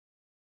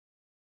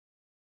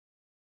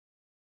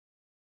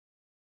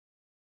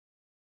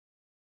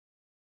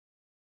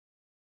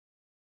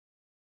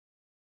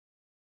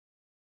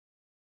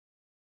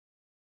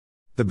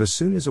The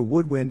bassoon is a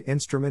woodwind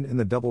instrument in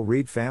the double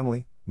reed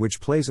family, which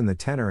plays in the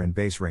tenor and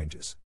bass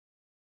ranges.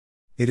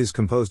 It is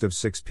composed of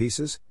 6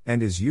 pieces,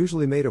 and is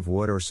usually made of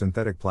wood or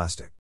synthetic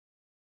plastic.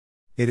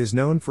 It is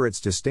known for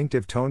its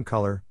distinctive tone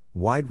color,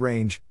 wide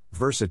range,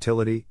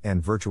 versatility,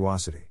 and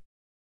virtuosity.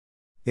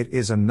 It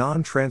is a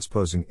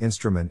non-transposing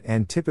instrument,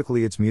 and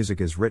typically its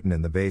music is written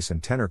in the bass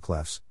and tenor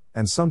clefs,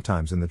 and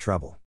sometimes in the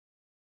treble.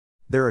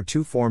 There are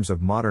 2 forms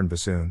of modern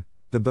bassoon,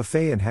 the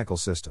Bassoon and Heckel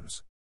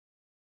systems.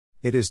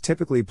 It is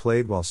typically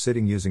played while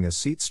sitting using a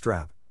seat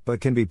strap, but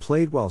can be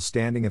played while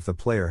standing if the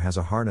player has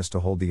a harness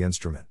to hold the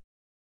instrument.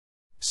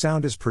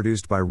 Sound is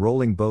produced by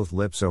rolling both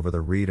lips over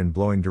the reed and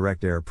blowing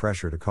direct air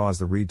pressure to cause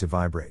the reed to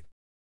vibrate.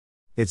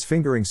 Its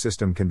fingering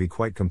system can be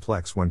quite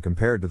complex when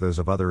compared to those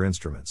of other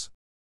instruments.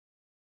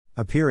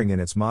 Appearing in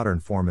its modern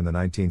form in the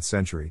 19th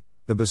century,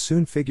 the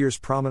bassoon figures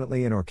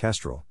prominently in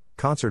orchestral,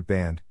 concert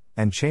band,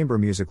 and chamber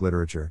music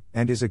literature,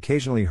 and is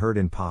occasionally heard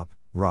in pop,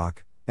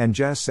 rock, and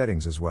jazz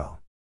settings as well.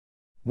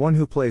 One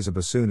who plays a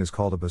bassoon is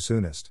called a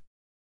bassoonist.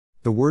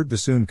 The word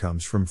bassoon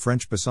comes from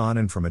French basson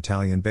and from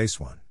Italian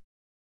bassoon.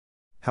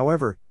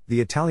 However,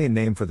 the Italian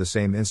name for the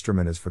same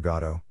instrument is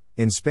fagotto,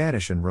 in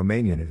Spanish and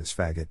Romanian it is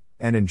faggot,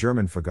 and in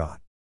German fagot.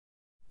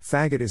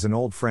 Faggot is an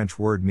old French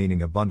word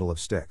meaning a bundle of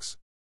sticks.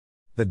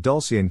 The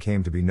Dulcian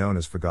came to be known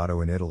as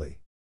fagotto in Italy.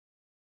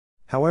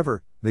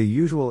 However, the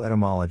usual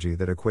etymology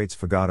that equates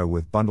fagotto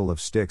with bundle of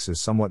sticks is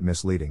somewhat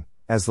misleading,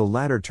 as the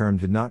latter term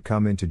did not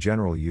come into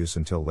general use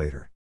until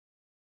later.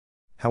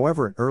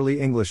 However, an early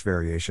English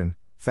variation,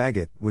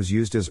 faggot, was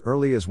used as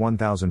early as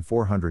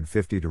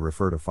 1450 to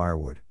refer to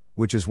firewood,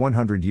 which is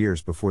 100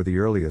 years before the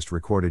earliest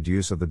recorded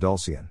use of the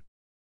Dulcian.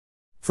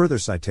 Further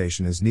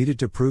citation is needed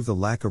to prove the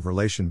lack of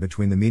relation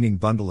between the meaning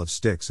bundle of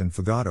sticks and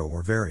fagotto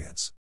or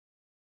variants.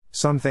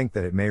 Some think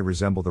that it may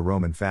resemble the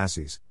Roman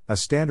fasces, a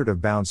standard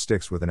of bound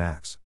sticks with an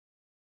axe.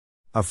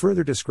 A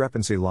further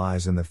discrepancy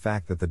lies in the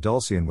fact that the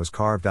Dulcian was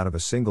carved out of a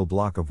single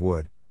block of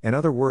wood, in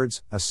other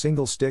words, a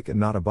single stick and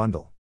not a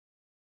bundle.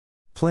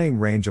 Playing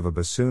range of a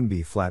bassoon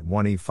B-flat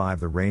 1 E5.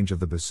 The range of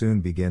the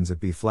bassoon begins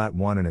at B-flat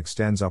 1 and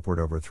extends upward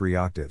over 3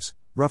 octaves,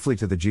 roughly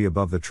to the G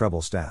above the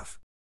treble staff.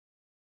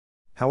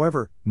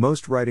 However,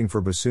 most writing for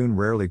bassoon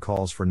rarely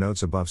calls for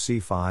notes above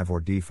C5 or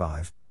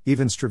D5,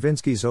 even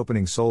Stravinsky's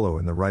opening solo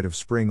in The Rite of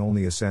Spring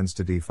only ascends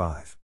to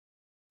D5.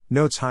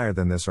 Notes higher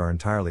than this are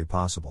entirely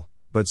possible,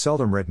 but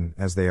seldom written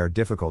as they are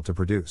difficult to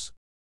produce.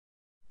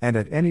 And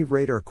at any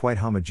rate are quite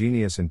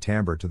homogeneous in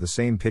timbre to the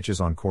same pitches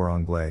en cor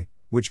anglais,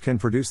 which can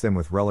produce them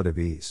with relative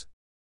ease.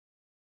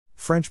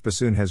 French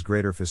bassoon has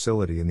greater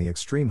facility in the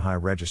extreme high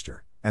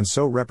register, and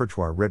so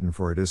repertoire written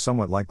for it is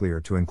somewhat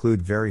likelier to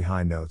include very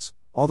high notes,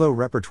 although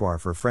repertoire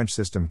for French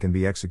system can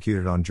be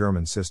executed on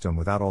German system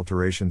without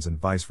alterations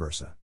and vice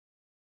versa.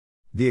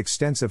 The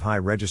extensive high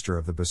register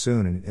of the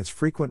bassoon and its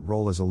frequent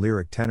role as a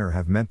lyric tenor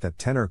have meant that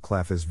tenor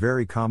clef is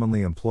very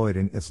commonly employed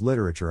in its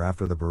literature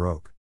after the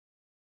Baroque.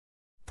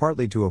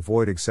 Partly to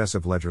avoid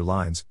excessive ledger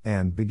lines,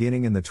 and,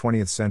 beginning in the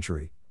 20th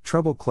century,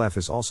 treble clef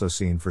is also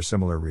seen for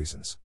similar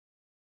reasons.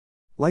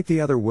 Like the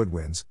other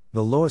woodwinds,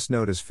 the lowest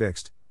note is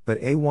fixed, but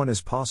A1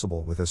 is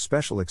possible with a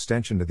special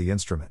extension to the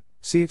instrument.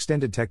 See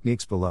extended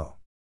techniques below.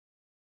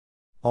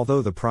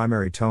 Although the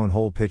primary tone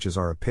hole pitches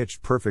are a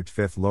pitched perfect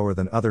fifth lower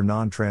than other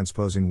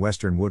non-transposing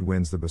Western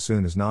woodwinds, the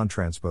bassoon is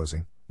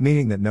non-transposing,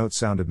 meaning that notes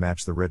sounded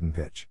match the written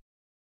pitch.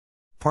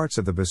 Parts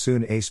of the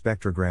bassoon. A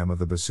spectrogram of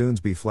the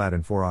bassoon's B-flat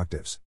in 4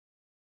 octaves.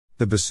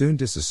 The bassoon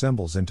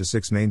disassembles into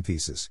 6 main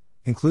pieces,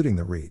 including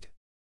the reed.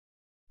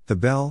 The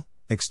bell,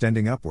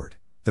 extending upward,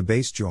 the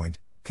bass joint,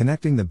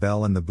 connecting the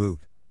bell and the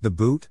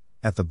boot,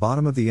 at the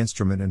bottom of the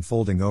instrument and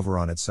folding over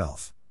on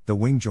itself, the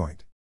wing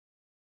joint,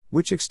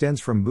 which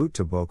extends from boot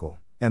to bocal,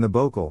 and the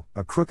bocal,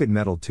 a crooked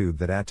metal tube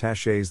that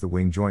attaches the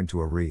wing joint to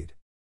a reed.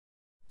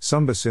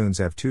 Some bassoons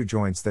have 2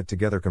 joints that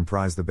together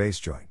comprise the bass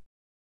joint.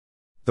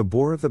 The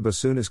bore of the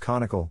bassoon is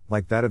conical,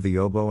 like that of the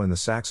oboe and the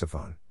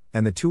saxophone,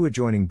 and the 2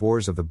 adjoining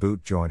bores of the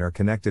boot joint are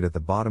connected at the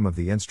bottom of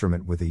the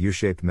instrument with a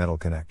U-shaped metal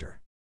connector.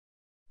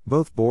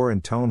 Both bore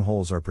and tone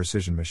holes are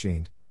precision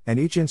machined, and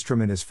each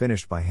instrument is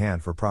finished by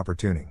hand for proper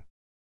tuning.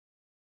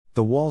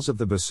 The walls of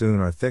the bassoon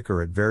are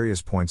thicker at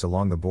various points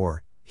along the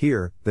bore.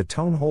 Here, the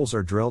tone holes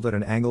are drilled at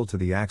an angle to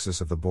the axis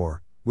of the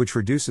bore, which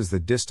reduces the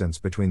distance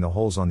between the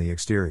holes on the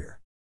exterior.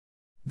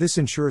 This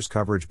ensures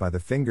coverage by the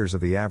fingers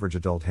of the average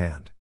adult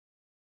hand.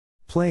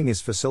 Playing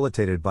is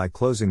facilitated by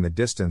closing the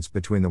distance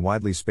between the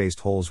widely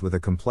spaced holes with a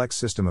complex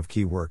system of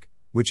key work,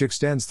 which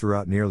extends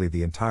throughout nearly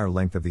the entire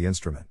length of the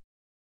instrument.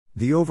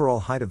 The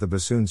overall height of the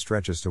bassoon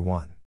stretches to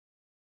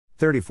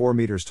 1.34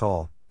 meters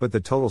tall, but the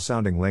total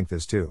sounding length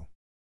is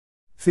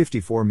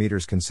 2.54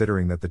 meters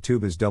considering that the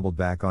tube is doubled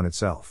back on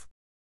itself.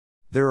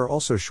 There are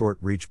also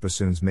short-reach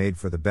bassoons made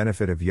for the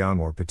benefit of young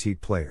or petite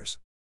players.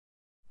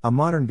 A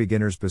modern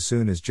beginner's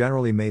bassoon is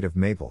generally made of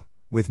maple,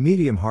 with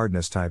medium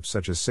hardness types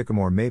such as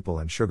sycamore maple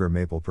and sugar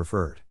maple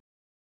preferred.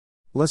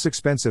 Less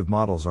expensive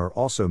models are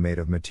also made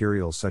of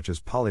materials such as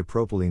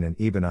polypropylene and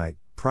ebonite,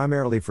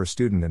 primarily for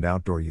student and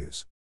outdoor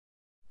use.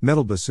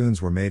 Metal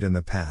bassoons were made in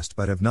the past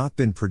but have not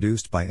been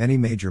produced by any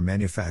major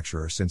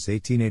manufacturer since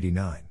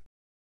 1889.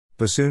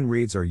 Bassoon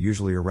reeds are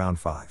usually around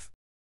 5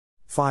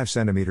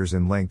 cm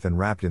in length and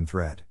wrapped in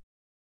thread.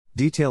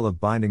 Detail of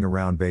binding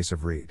around base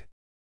of reed.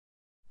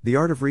 The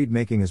art of reed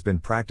making has been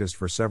practiced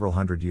for several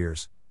hundred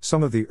years,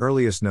 some of the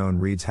earliest known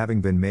reeds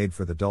having been made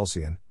for the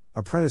dulcian,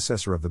 a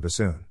predecessor of the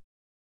bassoon.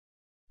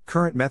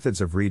 Current methods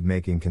of reed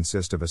making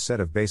consist of a set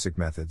of basic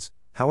methods.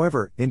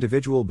 However,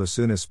 individual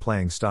bassoonists'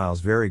 playing styles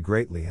vary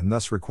greatly and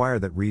thus require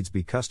that reeds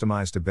be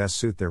customized to best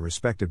suit their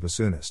respective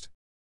bassoonist.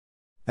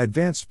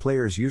 Advanced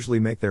players usually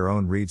make their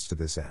own reeds to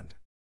this end.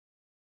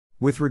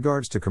 With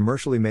regards to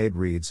commercially made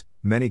reeds,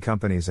 many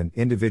companies and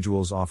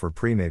individuals offer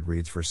pre-made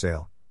reeds for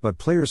sale, but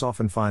players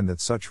often find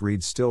that such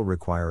reeds still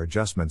require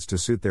adjustments to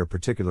suit their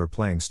particular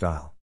playing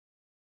style.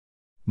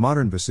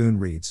 Modern bassoon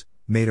reeds,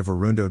 made of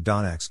Arundo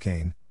Donax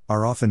cane,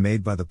 are often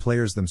made by the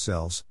players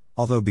themselves,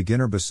 although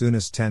beginner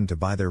bassoonists tend to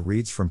buy their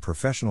reeds from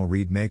professional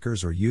reed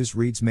makers or use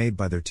reeds made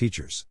by their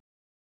teachers.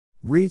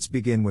 Reeds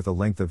begin with a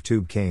length of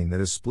tube cane that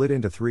is split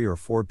into 3 or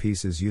 4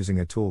 pieces using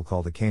a tool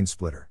called a cane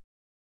splitter.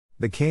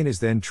 The cane is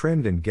then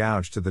trimmed and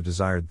gouged to the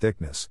desired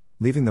thickness,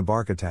 leaving the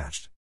bark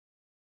attached.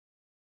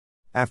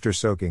 After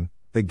soaking,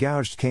 the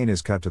gouged cane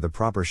is cut to the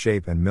proper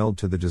shape and milled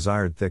to the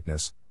desired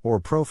thickness, or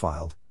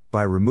profiled,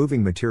 by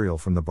removing material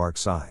from the bark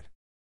side.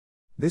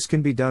 This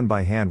can be done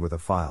by hand with a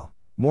file.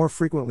 More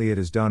frequently it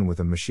is done with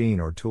a machine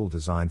or tool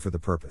designed for the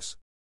purpose.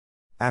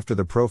 After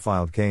the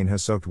profiled cane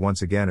has soaked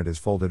once again, it is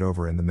folded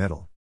over in the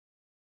middle.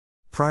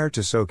 Prior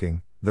to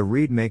soaking, the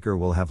reed maker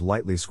will have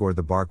lightly scored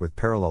the bark with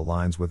parallel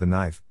lines with a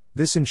knife.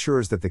 This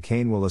ensures that the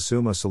cane will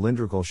assume a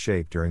cylindrical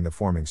shape during the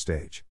forming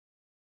stage.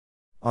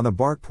 On the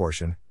bark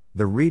portion,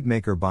 the reed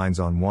maker binds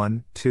on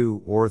 1,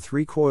 2, or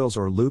 3 coils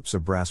or loops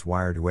of brass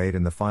wire to aid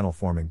in the final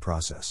forming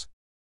process.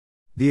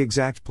 The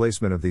exact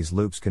placement of these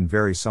loops can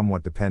vary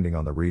somewhat depending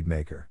on the reed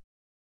maker.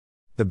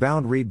 The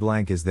bound reed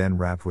blank is then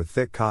wrapped with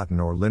thick cotton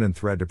or linen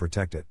thread to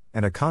protect it,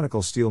 and a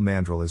conical steel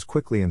mandrel is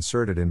quickly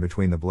inserted in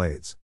between the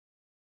blades.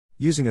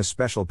 Using a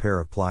special pair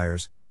of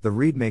pliers, the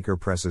reed maker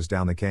presses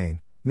down the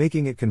cane,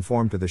 making it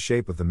conform to the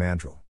shape of the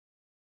mandrel.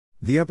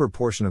 The upper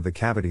portion of the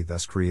cavity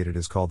thus created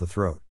is called the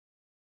throat,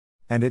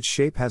 and its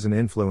shape has an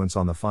influence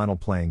on the final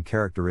playing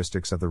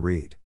characteristics of the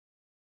reed.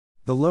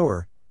 The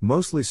lower,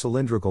 mostly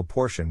cylindrical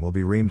portion will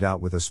be reamed out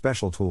with a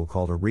special tool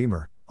called a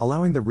reamer,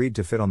 allowing the reed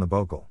to fit on the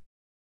bocal.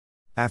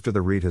 After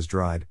the reed has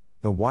dried,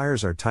 the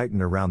wires are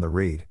tightened around the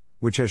reed,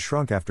 which has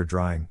shrunk after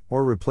drying,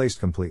 or replaced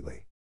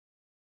completely.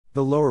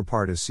 The lower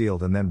part is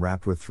sealed and then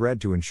wrapped with thread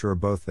to ensure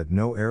both that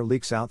no air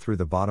leaks out through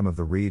the bottom of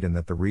the reed and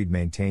that the reed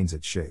maintains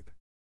its shape.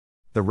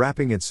 The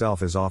wrapping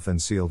itself is often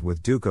sealed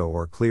with Duco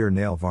or clear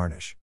nail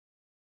varnish.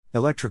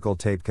 Electrical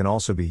tape can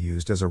also be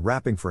used as a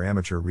wrapping for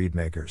amateur reed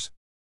makers.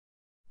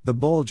 The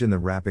bulge in the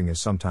wrapping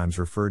is sometimes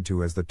referred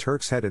to as the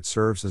Turk's head. It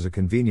serves as a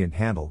convenient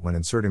handle when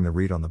inserting the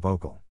reed on the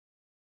bocal.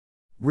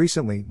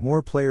 Recently,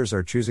 more players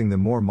are choosing the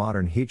more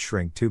modern heat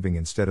shrink tubing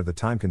instead of the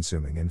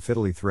time-consuming and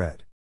fiddly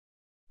thread.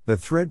 The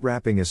thread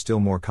wrapping is still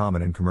more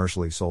common in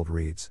commercially sold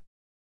reeds.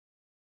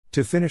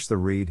 To finish the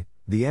reed,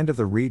 the end of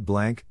the reed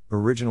blank,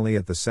 originally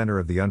at the center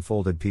of the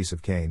unfolded piece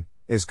of cane,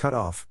 is cut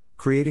off,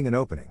 creating an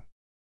opening.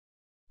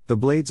 The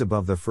blades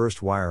above the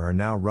first wire are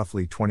now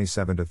roughly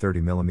 27 to 30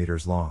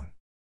 mm long.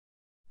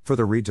 For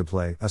the reed to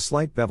play, a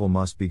slight bevel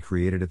must be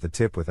created at the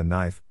tip with a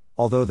knife,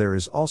 although there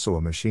is also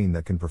a machine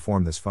that can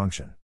perform this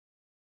function.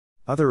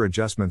 Other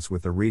adjustments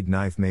with the reed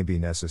knife may be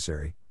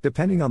necessary,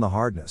 depending on the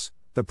hardness,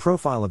 the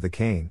profile of the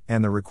cane,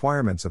 and the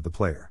requirements of the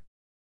player.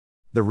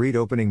 The reed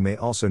opening may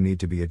also need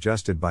to be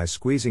adjusted by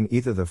squeezing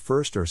either the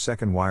first or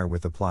second wire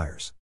with the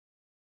pliers.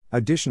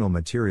 Additional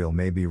material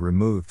may be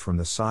removed from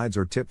the sides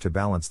or tip to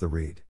balance the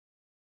reed.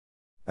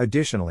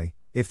 Additionally,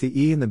 if the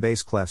E in the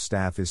bass clef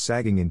staff is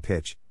sagging in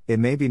pitch, it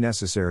may be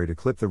necessary to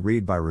clip the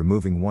reed by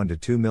removing 1 to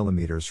 2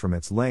 mm from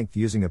its length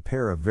using a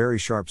pair of very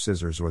sharp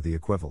scissors or the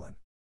equivalent.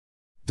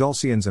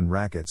 Dulcians and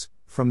Rackets,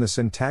 from the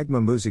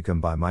Syntagma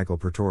Musicum by Michael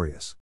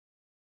Pretorius.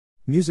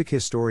 Music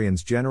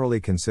historians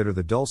generally consider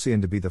the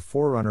dulcian to be the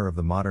forerunner of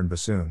the modern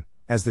bassoon,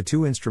 as the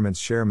two instruments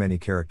share many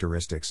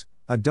characteristics: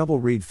 a double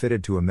reed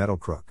fitted to a metal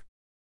crook,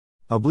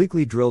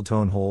 obliquely drilled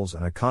tone holes,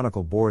 and a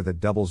conical bore that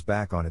doubles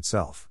back on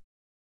itself.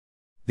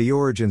 The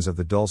origins of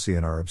the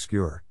dulcian are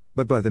obscure,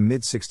 but by the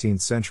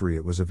mid-16th century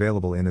it was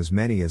available in as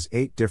many as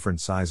 8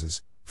 different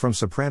sizes, from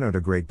soprano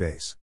to great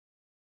bass.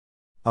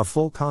 A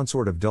full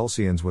consort of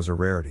dulcians was a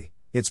rarity.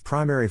 Its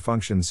primary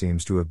function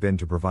seems to have been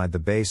to provide the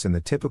bass in the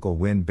typical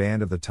wind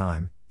band of the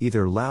time,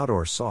 either loud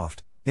or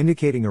soft,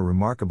 indicating a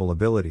remarkable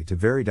ability to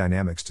vary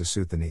dynamics to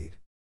suit the need.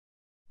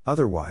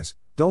 Otherwise,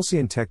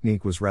 dulcian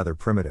technique was rather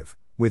primitive,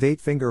 with 8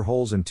 finger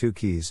holes and 2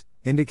 keys,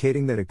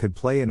 indicating that it could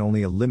play in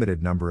only a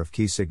limited number of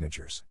key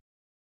signatures.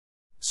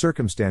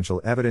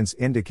 Circumstantial evidence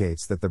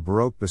indicates that the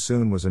Baroque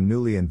bassoon was a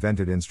newly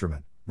invented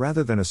instrument,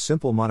 rather than a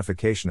simple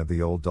modification of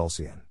the old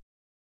dulcian.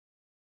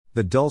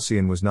 The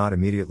dulcian was not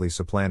immediately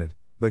supplanted,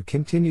 but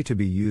continued to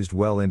be used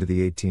well into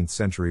the 18th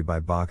century by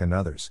Bach and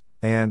others,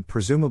 and,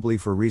 presumably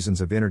for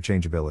reasons of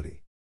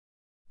interchangeability.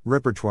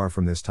 Repertoire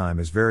from this time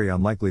is very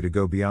unlikely to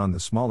go beyond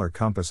the smaller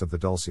compass of the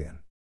dulcian.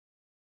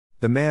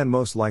 The man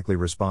most likely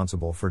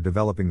responsible for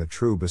developing the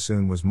true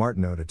bassoon was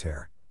Martin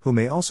Auditerre, who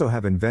may also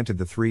have invented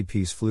the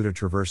three-piece flûte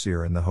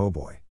traversière and the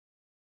hautboy.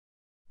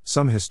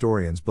 Some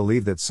historians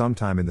believe that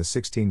sometime in the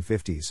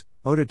 1650s,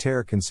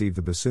 Auditerre conceived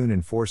the bassoon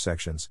in 4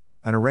 sections,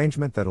 an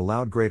arrangement that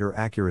allowed greater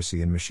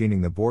accuracy in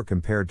machining the bore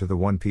compared to the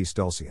one-piece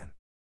dulcian.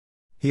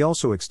 He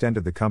also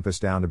extended the compass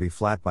down to be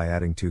flat by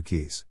adding 2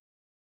 keys.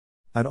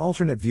 An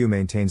alternate view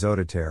maintains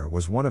Auditerre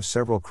was one of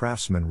several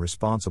craftsmen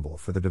responsible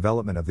for the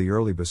development of the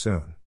early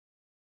bassoon.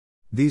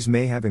 These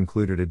may have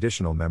included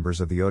additional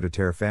members of the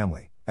Auditerre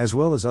family, as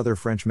well as other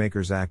French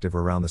makers active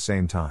around the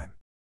same time.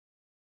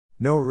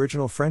 No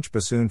original French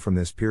bassoon from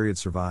this period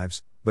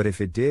survives, but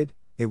if it did,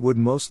 it would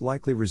most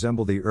likely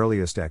resemble the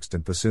earliest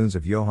extant bassoons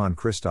of Johann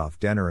Christoph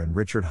Denner and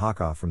Richard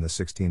Hacka from the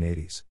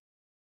 1680s.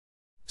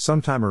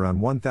 Sometime around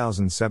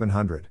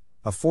 1700,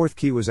 a 4th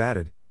key was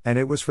added, and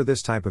it was for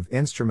this type of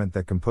instrument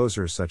that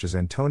composers such as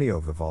Antonio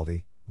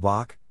Vivaldi,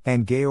 Bach,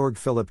 and Georg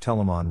Philipp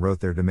Telemann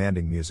wrote their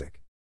demanding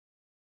music.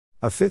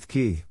 A 5th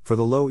key, for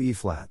the low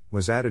E-flat,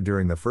 was added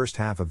during the first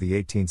half of the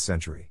 18th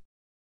century.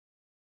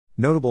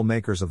 Notable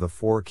makers of the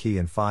 4-key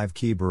and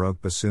 5-key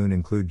Baroque bassoon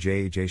include J.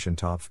 H.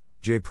 Aschentopf,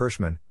 J.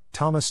 Pershman,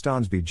 Thomas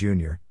Stonsby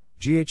Jr.,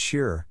 G. H.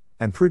 Shearer,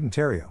 and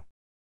Prudentario.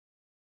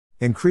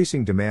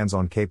 Increasing demands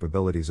on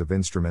capabilities of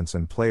instruments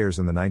and players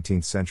in the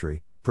 19th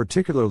century,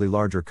 particularly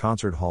larger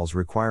concert halls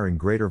requiring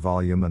greater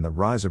volume and the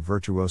rise of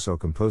virtuoso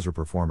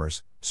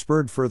composer-performers,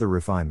 spurred further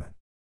refinement.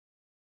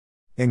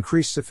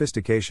 Increased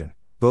sophistication,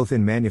 both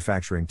in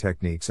manufacturing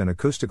techniques and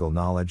acoustical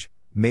knowledge,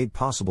 made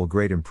possible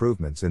great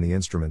improvements in the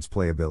instrument's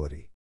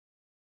playability.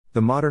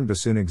 The modern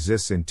bassoon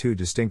exists in 2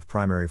 distinct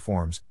primary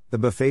forms, the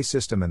buffet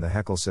system and the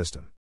Heckel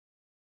system.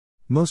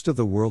 Most of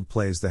the world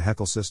plays the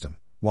Heckel system,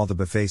 while the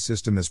buffet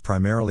system is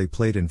primarily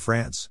played in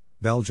France,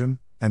 Belgium,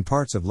 and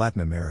parts of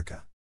Latin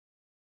America.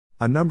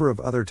 A number of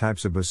other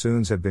types of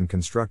bassoons have been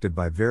constructed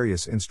by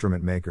various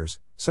instrument makers,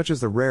 such as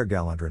the rare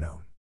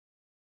Galandrinone.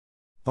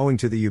 Owing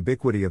to the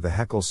ubiquity of the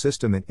Heckel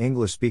system in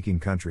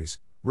English-speaking countries,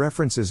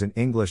 references in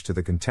English to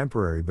the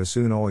contemporary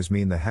bassoon always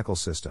mean the Heckel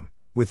system,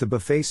 with the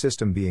buffet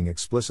system being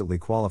explicitly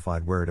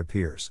qualified where it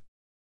appears.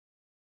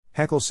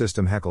 Heckel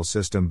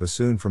system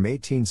bassoon from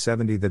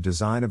 1870. The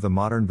design of the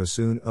modern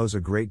bassoon owes a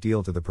great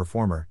deal to the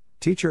performer,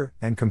 teacher,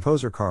 and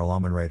composer Karl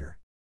Ammenreiter.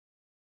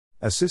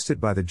 Assisted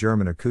by the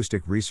German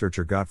acoustic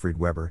researcher Gottfried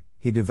Weber,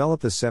 he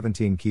developed the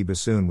 17-key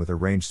bassoon with a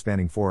range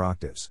spanning 4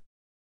 octaves.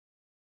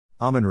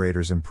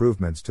 Ammenreiter's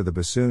improvements to the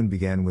bassoon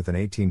began with an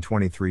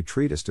 1823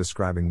 treatise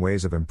describing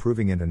ways of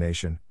improving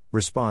intonation,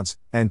 response,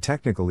 and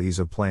technical ease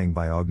of playing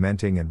by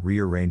augmenting and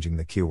rearranging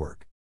the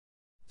keywork.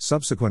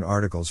 Subsequent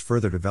articles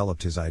further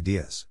developed his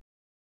ideas.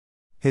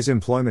 His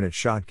employment at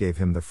Schott gave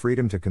him the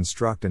freedom to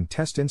construct and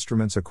test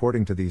instruments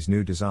according to these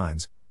new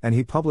designs, and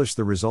he published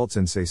the results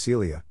in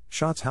Cecilia,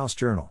 Schott's house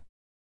journal.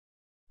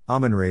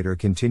 Ammenreiter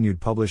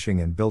continued publishing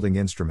and building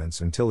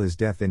instruments until his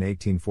death in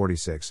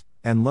 1846,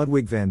 and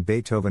Ludwig van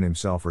Beethoven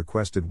himself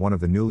requested one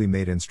of the newly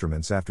made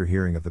instruments after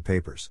hearing of the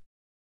papers.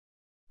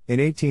 In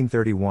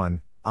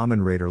 1831,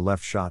 Ammenreiter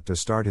left Schott to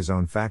start his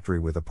own factory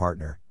with a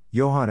partner,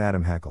 Johann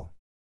Adam Heckel.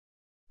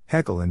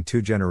 Heckel and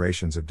 2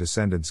 generations of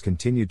descendants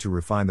continued to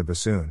refine the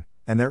bassoon,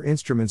 and their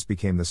instruments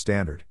became the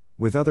standard,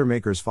 with other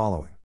makers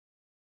following.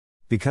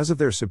 Because of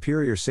their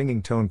superior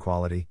singing tone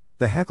quality,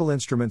 the Heckel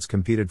instruments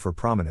competed for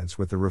prominence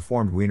with the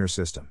reformed Wiener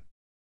system.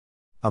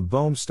 A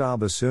Bohm-style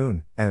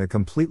bassoon, and a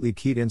completely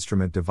keyed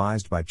instrument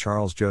devised by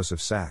Charles Joseph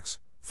Sachs,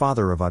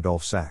 father of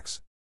Adolphe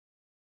Sachs.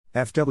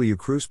 F. W.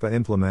 Kruspe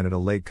implemented a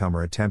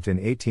latecomer attempt in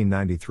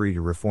 1893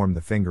 to reform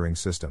the fingering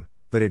system,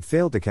 but it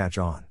failed to catch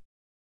on.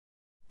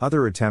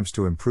 Other attempts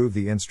to improve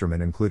the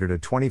instrument included a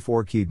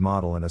 24-keyed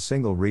model and a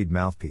single reed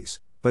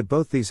mouthpiece, but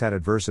both these had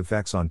adverse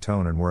effects on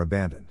tone and were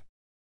abandoned.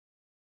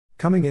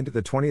 Coming into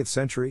the 20th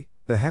century,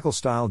 the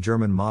Heckel-style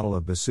German model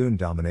of bassoon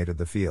dominated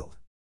the field.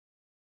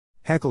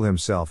 Heckel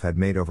himself had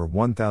made over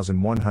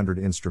 1,100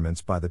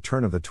 instruments by the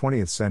turn of the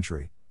 20th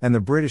century, and the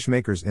British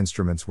maker's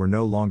instruments were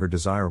no longer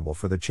desirable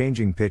for the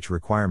changing pitch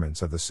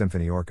requirements of the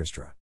symphony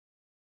orchestra.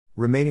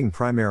 Remaining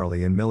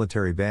primarily in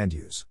military band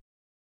use.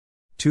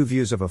 2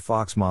 views of a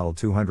Fox Model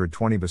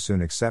 220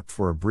 bassoon. Except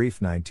for a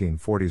brief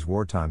 1940s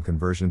wartime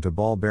conversion to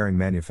ball bearing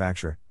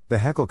manufacture, the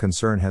Heckel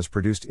concern has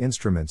produced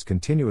instruments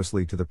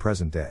continuously to the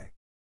present day.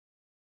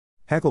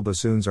 Heckel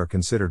bassoons are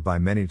considered by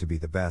many to be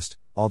the best,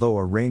 although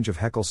a range of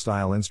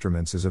Heckel-style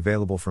instruments is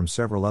available from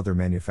several other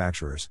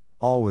manufacturers,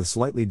 all with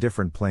slightly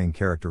different playing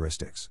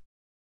characteristics.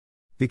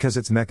 Because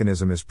its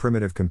mechanism is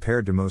primitive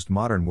compared to most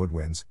modern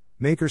woodwinds,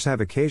 makers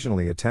have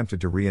occasionally attempted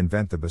to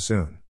reinvent the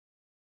bassoon.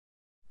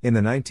 In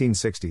the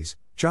 1960s,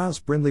 Giles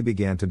Brindley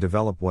began to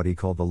develop what he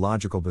called the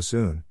logical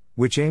bassoon,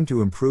 which aimed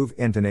to improve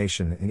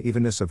intonation and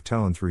evenness of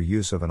tone through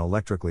use of an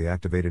electrically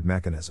activated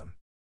mechanism,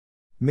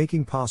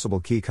 making possible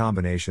key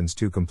combinations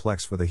too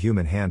complex for the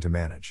human hand to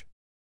manage.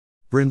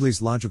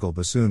 Brindley's logical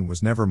bassoon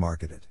was never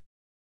marketed.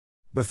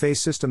 Buffet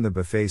system. The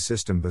buffet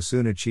system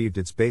bassoon achieved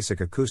its basic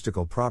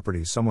acoustical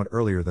properties somewhat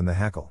earlier than the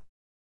Heckel.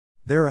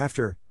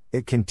 Thereafter,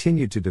 it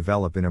continued to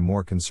develop in a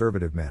more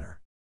conservative manner.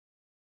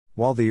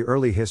 While the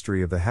early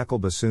history of the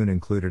Heckel bassoon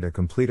included a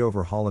complete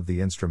overhaul of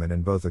the instrument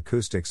in both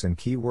acoustics and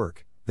key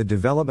work, the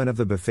development of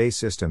the buffet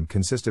system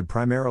consisted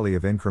primarily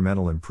of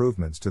incremental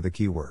improvements to the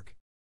key work.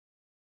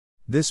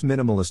 This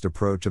minimalist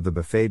approach of the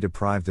buffet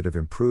deprived it of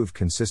improved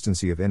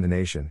consistency of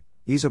intonation,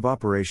 ease of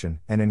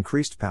operation, and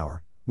increased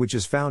power, which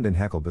is found in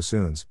Heckel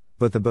bassoons,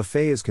 but the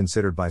buffet is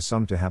considered by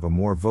some to have a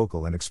more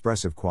vocal and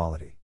expressive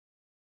quality.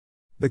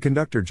 The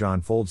conductor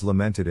John Folds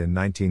lamented in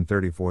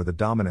 1934 the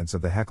dominance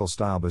of the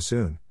Heckel-style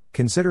bassoon,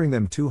 considering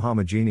them too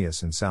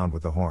homogeneous in sound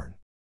with the horn.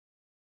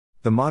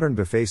 The modern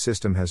buffet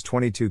system has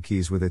 22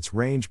 keys, with its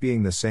range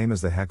being the same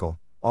as the Heckel,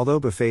 although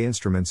buffet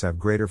instruments have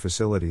greater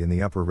facility in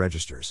the upper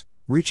registers,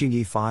 reaching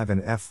E5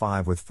 and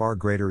F5 with far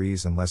greater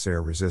ease and less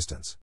air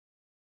resistance.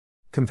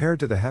 Compared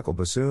to the Heckel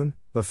bassoon,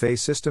 buffet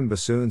system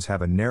bassoons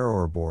have a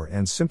narrower bore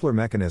and simpler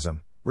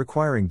mechanism,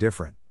 requiring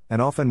different,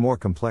 and often more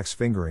complex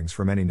fingerings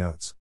for many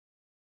notes.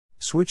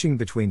 Switching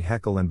between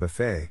Heckel and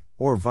buffet,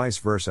 or vice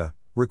versa,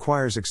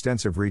 requires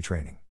extensive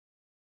retraining.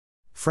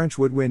 French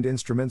woodwind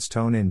instruments'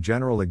 tone in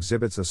general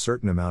exhibits a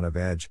certain amount of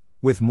edge,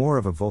 with more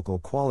of a vocal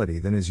quality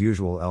than is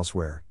usual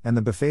elsewhere, and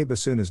the buffet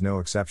bassoon is no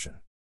exception.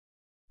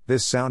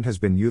 This sound has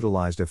been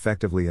utilized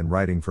effectively in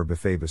writing for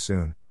buffet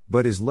bassoon,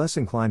 but is less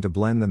inclined to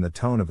blend than the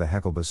tone of the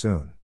Heckel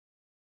bassoon.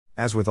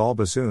 As with all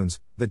bassoons,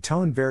 the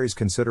tone varies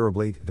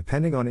considerably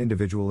depending on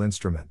individual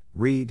instrument,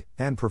 reed,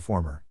 and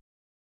performer.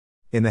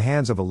 In the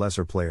hands of a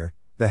lesser player,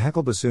 the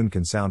Heckel bassoon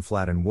can sound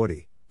flat and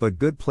woody, but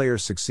good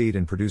players succeed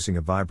in producing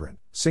a vibrant,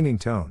 singing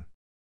tone.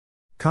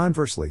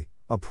 Conversely,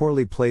 a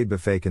poorly played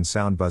buffet can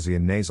sound buzzy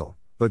and nasal,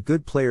 but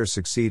good players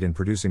succeed in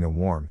producing a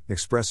warm,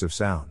 expressive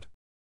sound.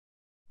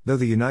 Though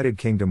the United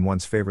Kingdom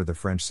once favored the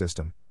French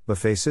system,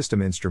 buffet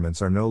system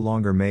instruments are no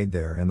longer made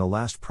there, and the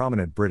last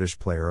prominent British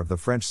player of the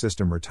French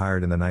system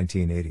retired in the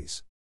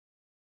 1980s.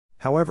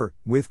 However,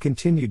 with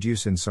continued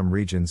use in some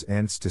regions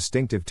and its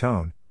distinctive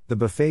tone, the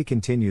buffet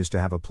continues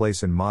to have a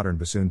place in modern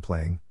bassoon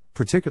playing,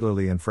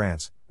 particularly in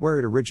France, where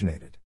it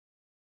originated.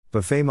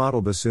 Buffet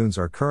model bassoons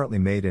are currently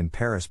made in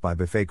Paris by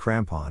Buffet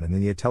Crampon and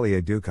in the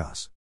Atelier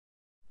Ducasse.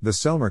 The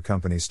Selmer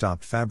company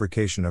stopped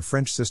fabrication of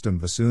French system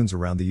bassoons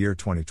around the year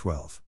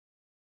 2012.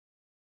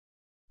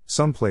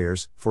 Some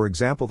players, for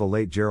example the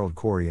late Gerald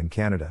Corey in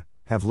Canada,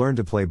 have learned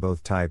to play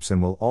both types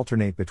and will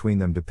alternate between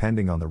them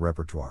depending on the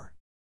repertoire.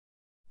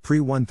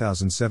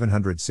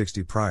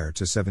 Pre-1760 prior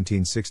to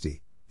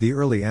 1760, the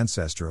early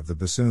ancestor of the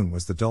bassoon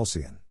was the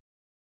dulcian.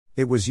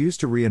 It was used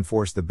to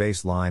reinforce the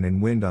bass line in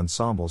wind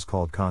ensembles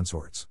called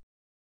consorts.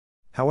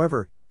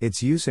 However,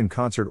 its use in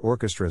concert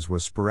orchestras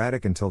was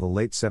sporadic until the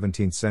late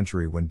 17th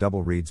century, when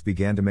double reeds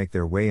began to make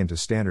their way into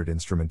standard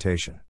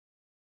instrumentation.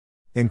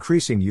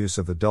 Increasing use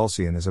of the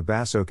dulcian as a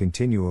basso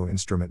continuo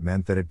instrument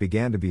meant that it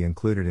began to be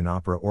included in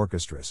opera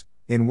orchestras,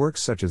 in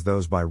works such as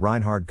those by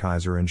Reinhard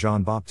Kaiser and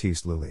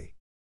Jean-Baptiste Lully.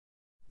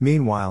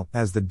 Meanwhile,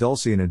 as the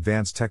dulcian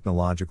advanced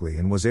technologically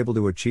and was able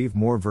to achieve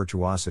more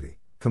virtuosity,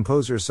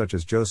 composers such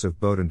as Joseph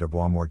Baudin de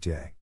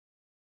Boismortier,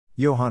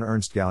 Johann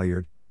Ernst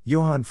Galliard,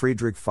 Johann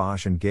Friedrich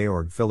Foch and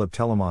Georg Philipp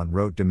Telemann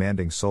wrote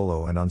demanding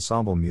solo and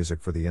ensemble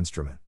music for the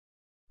instrument.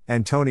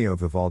 Antonio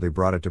Vivaldi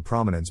brought it to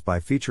prominence by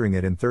featuring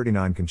it in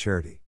 39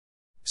 concerti.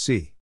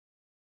 c.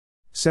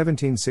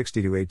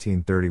 1760 to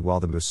 1830. While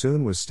the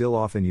bassoon was still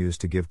often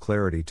used to give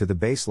clarity to the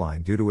bass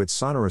line due to its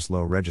sonorous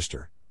low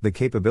register, the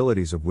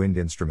capabilities of wind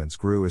instruments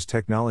grew as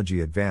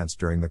technology advanced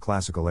during the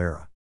classical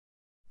era.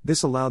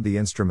 This allowed the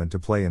instrument to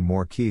play in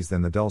more keys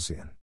than the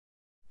dulcian.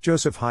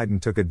 Joseph Haydn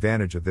took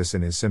advantage of this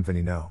in his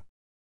Symphony No.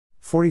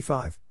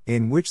 45,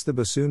 in which the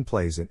bassoon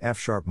plays in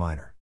F-sharp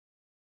minor.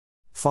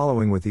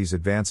 Following with these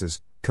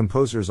advances,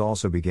 composers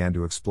also began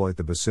to exploit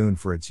the bassoon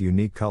for its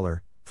unique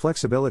color,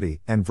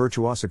 flexibility, and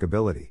virtuosic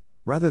ability,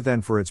 rather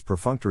than for its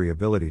perfunctory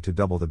ability to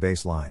double the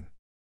bass line.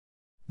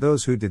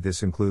 Those who did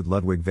this include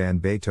Ludwig van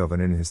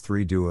Beethoven in his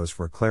three duos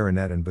for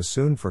clarinet and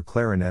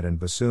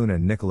bassoon,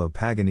 and Niccolo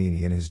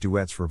Paganini in his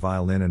duets for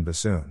violin and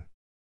bassoon.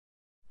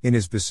 In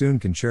his Bassoon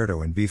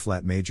Concerto in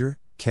B-flat major,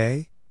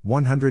 K.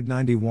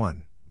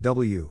 191,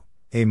 W.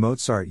 A.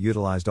 Mozart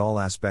utilized all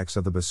aspects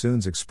of the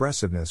bassoon's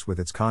expressiveness with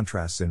its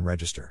contrasts in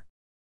register,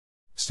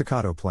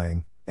 staccato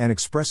playing, and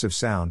expressive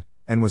sound,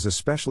 and was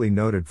especially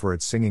noted for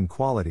its singing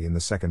quality in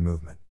the second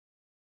movement.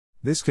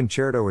 This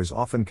concerto is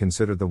often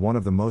considered one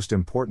of the most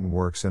important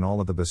works in all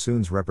of the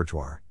bassoon's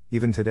repertoire,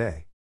 even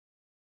today.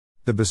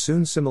 The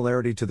bassoon's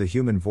similarity to the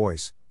human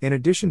voice, in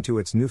addition to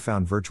its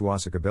newfound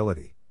virtuosic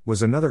ability,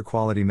 was another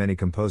quality many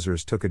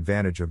composers took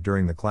advantage of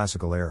during the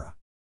classical era.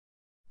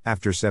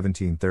 After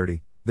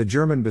 1730, the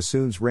German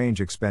bassoon's range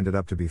expanded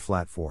up to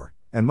B-flat 4,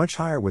 and much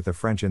higher with the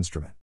French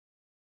instrument.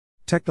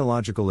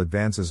 Technological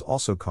advances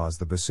also caused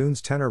the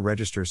bassoon's tenor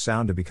register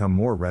sound to become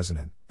more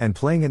resonant, and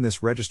playing in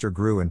this register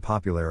grew in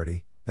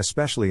popularity,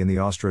 especially in the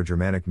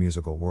Austro-Germanic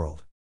musical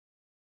world.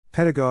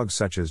 Pedagogues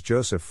such as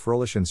Joseph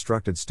Fröhlich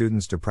instructed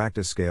students to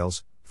practice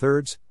scales,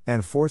 thirds,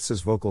 and fourths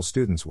as vocal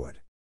students would.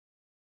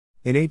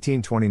 In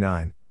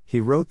 1829,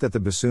 he wrote that the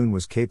bassoon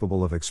was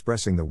capable of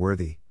expressing the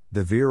worthy,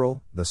 the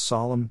virile, the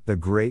solemn, the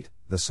great,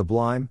 the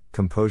sublime,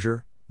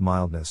 composure,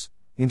 mildness,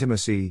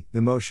 intimacy,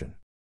 emotion,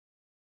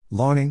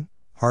 longing,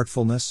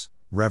 heartfulness,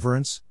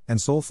 reverence, and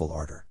soulful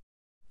ardor.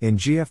 In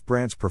G. F.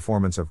 Brandt's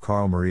performance of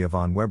Carl Maria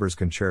von Weber's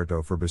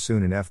Concerto for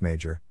Bassoon in F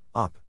major,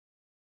 Op.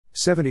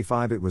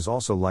 75, it was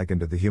also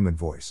likened to the human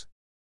voice.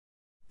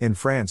 In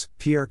France,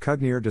 Pierre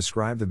Cugnier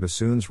described the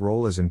bassoon's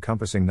role as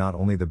encompassing not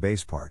only the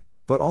bass part,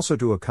 but also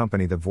to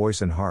accompany the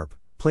voice and harp,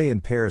 play in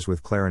pairs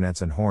with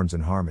clarinets and horns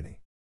in harmony,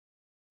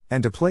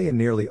 and to play in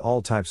nearly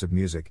all types of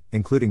music,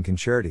 including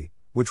concerti,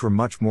 which were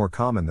much more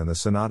common than the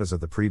sonatas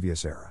of the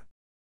previous era.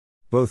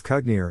 Both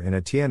Cugnier and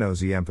Etienne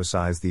Ozy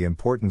emphasized the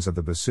importance of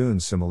the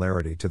bassoon's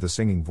similarity to the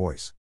singing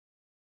voice.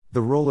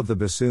 The role of the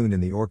bassoon in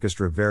the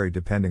orchestra varied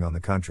depending on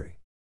the country.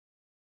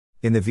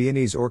 In the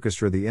Viennese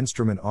orchestra, the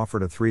instrument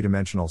offered a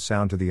three-dimensional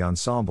sound to the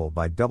ensemble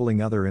by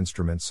doubling other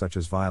instruments such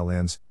as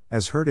violins,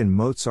 as heard in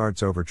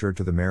Mozart's Overture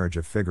to the Marriage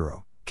of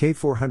Figaro, K.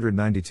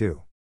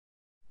 492,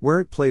 where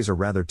it plays a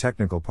rather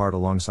technical part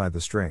alongside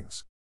the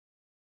strings.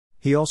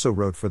 He also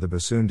wrote for the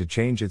bassoon to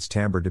change its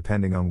timbre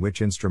depending on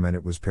which instrument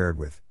it was paired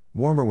with,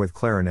 warmer with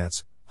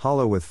clarinets,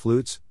 hollow with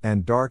flutes,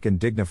 and dark and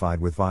dignified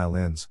with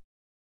violins.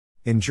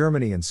 In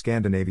Germany and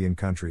Scandinavian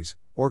countries,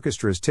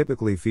 orchestras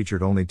typically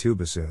featured only two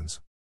bassoons.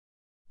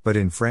 But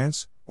in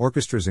France,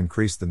 orchestras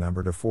increased the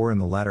number to four in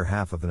the latter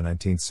half of the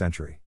 19th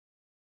century.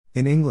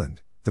 In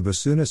England, the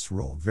bassoonist's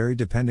role varied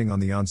depending on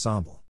the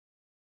ensemble.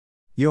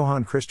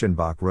 Johann Christian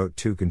Bach wrote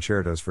two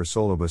concertos for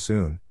solo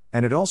bassoon,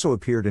 and it also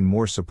appeared in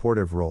more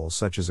supportive roles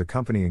such as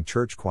accompanying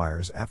church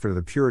choirs after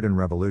the Puritan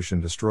Revolution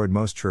destroyed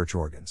most church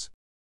organs.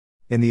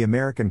 In the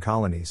American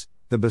colonies,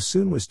 the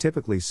bassoon was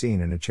typically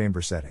seen in a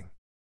chamber setting.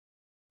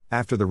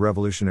 After the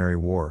Revolutionary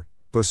War,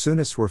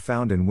 bassoonists were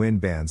found in wind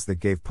bands that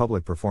gave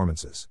public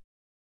performances.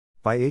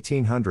 By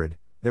 1800,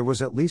 there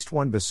was at least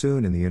one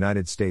bassoon in the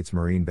United States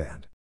Marine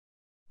Band.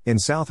 In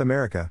South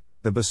America,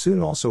 the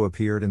bassoon also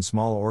appeared in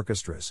small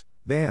orchestras,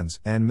 bands,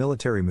 and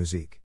military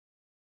musique.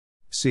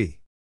 C.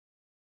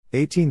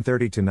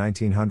 1830 to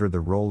 1900, the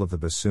role of the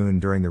bassoon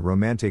during the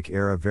Romantic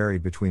era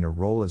varied between a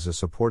role as a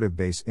supportive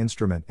bass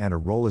instrument and a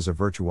role as a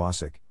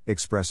virtuosic,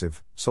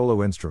 expressive,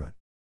 solo instrument.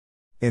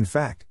 In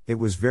fact, it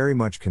was very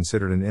much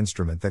considered an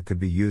instrument that could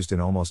be used in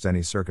almost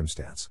any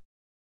circumstance.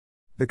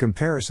 The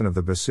comparison of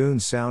the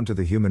bassoon's sound to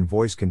the human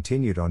voice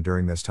continued on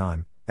during this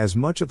time, as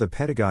much of the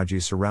pedagogy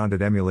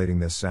surrounded emulating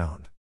this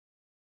sound.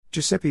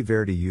 Giuseppe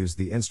Verdi used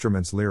the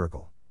instrument's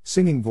lyrical,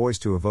 singing voice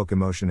to evoke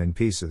emotion in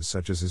pieces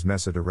such as his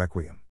Messa de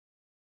Requiem.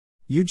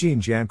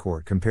 Eugene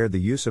Jancourt compared the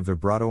use of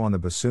vibrato on the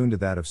bassoon to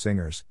that of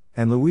singers,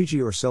 and Luigi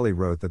Orselli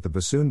wrote that the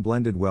bassoon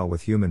blended well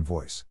with human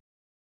voice.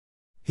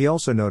 He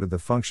also noted the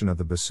function of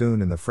the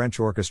bassoon in the French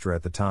orchestra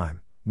at the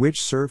time,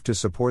 which served to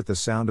support the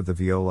sound of the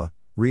viola,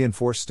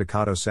 reinforce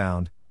staccato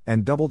sound,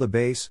 and double the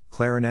bass,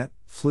 clarinet,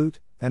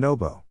 flute, and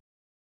oboe.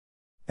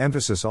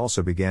 Emphasis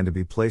also began to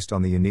be placed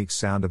on the unique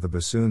sound of the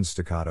bassoon's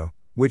staccato,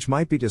 which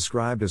might be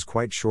described as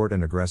quite short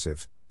and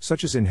aggressive,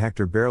 such as in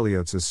Hector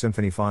Berlioz's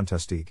Symphonie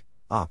Fantastique,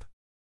 Op.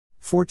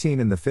 14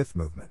 in the fifth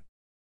movement.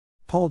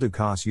 Paul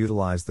Dukas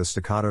utilized the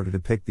staccato to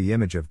depict the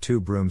image of two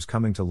brooms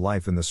coming to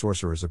life in The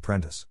Sorcerer's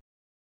Apprentice.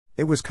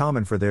 It was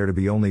common for there to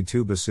be only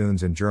two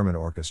bassoons in German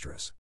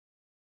orchestras.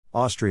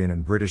 Austrian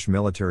and British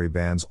military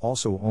bands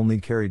also only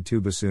carried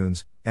two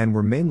bassoons, and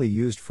were mainly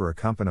used for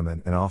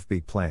accompaniment and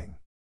offbeat playing.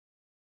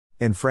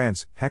 In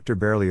France, Hector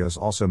Berlioz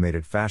also made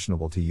it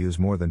fashionable to use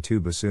more than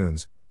two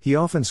bassoons. He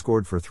often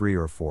scored for 3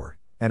 or 4,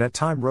 and at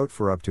times wrote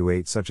for up to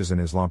 8, such as in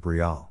his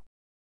L'Impérial.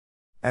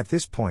 At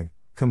this point,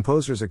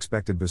 composers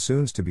expected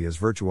bassoons to be as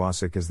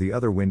virtuosic as the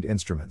other wind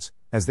instruments,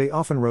 as they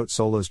often wrote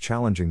solos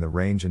challenging the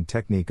range and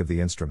technique of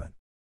the instrument.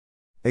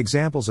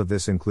 Examples of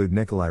this include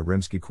Nikolai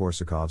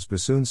Rimsky-Korsakov's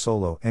bassoon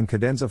solo and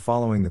cadenza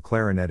following the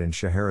clarinet in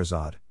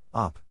Scheherazade,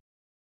 Op.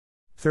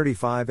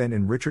 35, and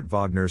in Richard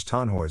Wagner's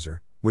Tannhäuser,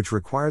 which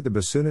required the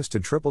bassoonist to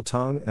triple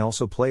tongue and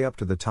also play up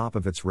to the top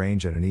of its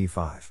range at an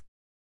E5.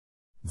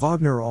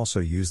 Wagner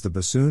also used the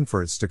bassoon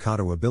for its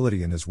staccato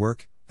ability in his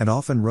work, and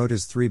often wrote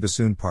his 3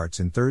 bassoon parts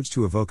in thirds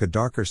to evoke a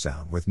darker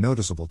sound with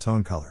noticeable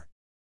tone color.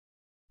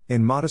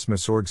 In Modest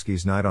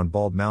Mussorgsky's Night on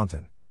Bald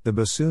Mountain, the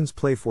bassoons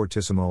play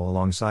fortissimo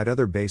alongside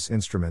other bass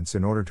instruments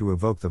in order to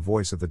evoke the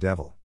voice of the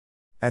devil.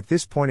 At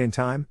this point in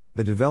time,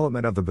 the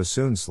development of the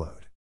bassoon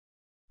slowed.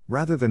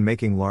 Rather than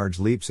making large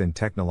leaps in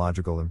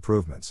technological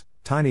improvements,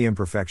 tiny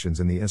imperfections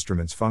in the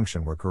instrument's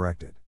function were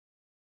corrected.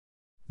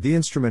 The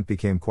instrument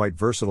became quite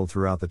versatile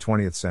throughout the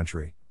 20th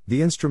century.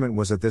 The instrument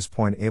was at this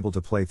point able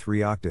to play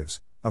 3 octaves,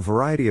 a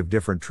variety of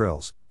different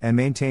trills, and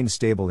maintain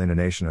stable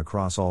intonation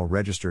across all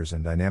registers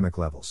and dynamic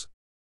levels.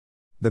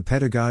 The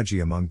pedagogy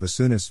among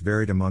bassoonists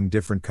varied among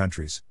different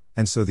countries,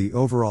 and so the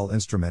overall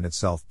instrument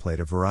itself played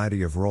a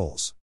variety of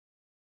roles.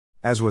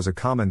 As was a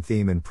common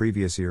theme in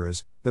previous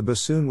eras, the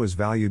bassoon was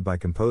valued by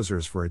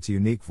composers for its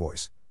unique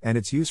voice, and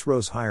its use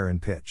rose higher in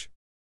pitch.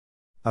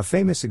 A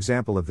famous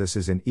example of this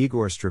is in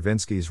Igor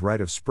Stravinsky's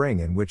Rite of Spring,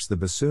 in which the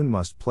bassoon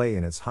must play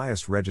in its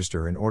highest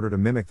register in order to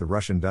mimic the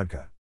Russian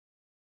dudka.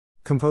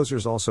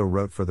 Composers also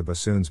wrote for the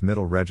bassoon's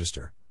middle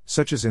register,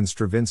 such as in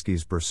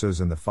Stravinsky's Berceuse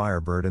and the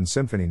Firebird and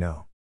Symphony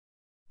No.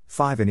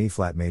 5 in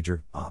E-flat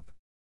major, Op.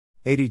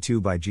 82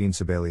 by Jean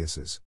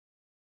Sibelius's.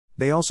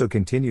 They also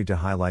continued to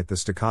highlight the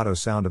staccato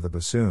sound of the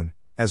bassoon,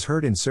 as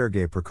heard in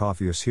Sergei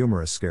Prokofiev's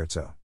humorous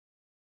scherzo.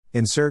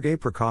 In Sergei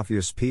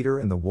Prokofiev's Peter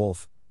and the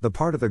Wolf, the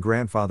part of the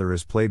grandfather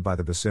is played by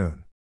the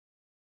bassoon.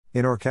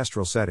 In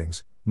orchestral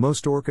settings,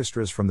 most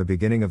orchestras from the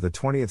beginning of the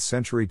 20th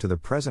century to the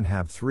present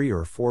have 3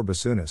 or 4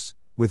 bassoonists,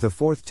 with the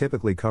 4th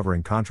typically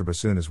covering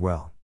contrabassoon as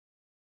well.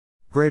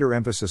 Greater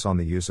emphasis on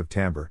the use of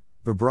timbre,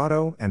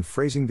 vibrato, and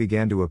phrasing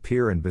began to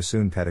appear in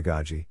bassoon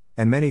pedagogy,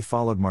 and many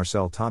followed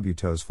Marcel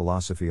Tabuteau's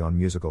philosophy on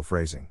musical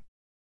phrasing.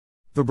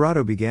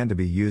 Vibrato began to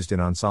be used in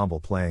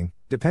ensemble playing,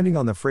 depending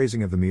on the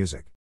phrasing of the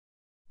music.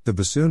 The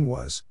bassoon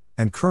was,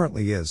 and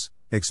currently is,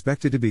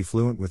 expected to be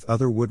fluent with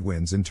other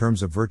woodwinds in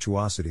terms of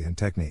virtuosity and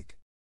technique.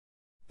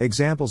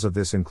 Examples of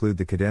this include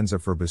the cadenza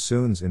for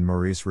bassoons in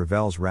Maurice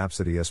Ravel's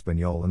Rhapsody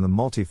Espagnole and the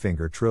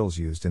multi-finger trills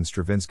used in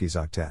Stravinsky's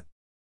octet.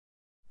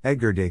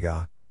 Edgar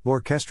Degas,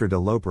 L'Orchestre de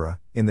l'Opéra.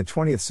 In the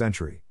 20th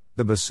century,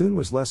 the bassoon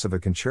was less of a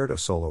concerto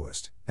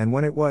soloist, and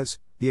when it was,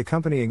 the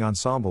accompanying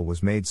ensemble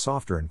was made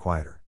softer and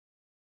quieter.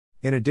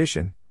 In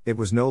addition, it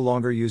was no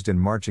longer used in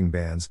marching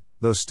bands,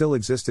 though still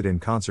existed in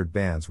concert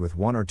bands with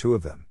 1 or 2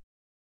 of them.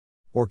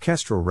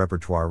 Orchestral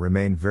repertoire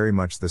remained very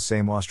much the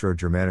same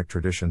Austro-Germanic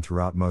tradition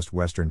throughout most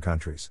Western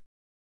countries.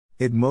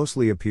 It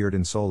mostly appeared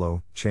in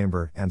solo,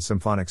 chamber, and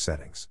symphonic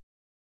settings.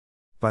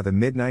 By the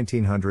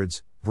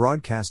mid-1900s,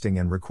 broadcasting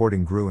and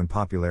recording grew in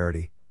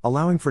popularity,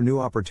 allowing for new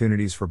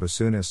opportunities for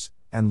bassoonists,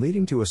 and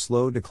leading to a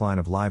slow decline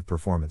of live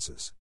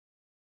performances.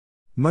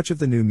 Much of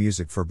the new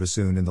music for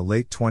bassoon in the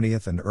late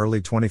 20th and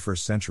early 21st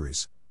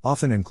centuries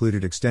often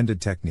included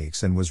extended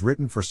techniques and was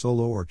written for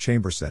solo or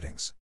chamber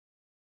settings.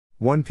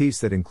 One piece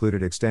that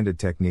included extended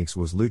techniques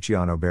was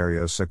Luciano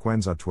Berio's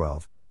Sequenza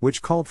 12,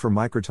 which called for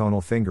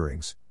microtonal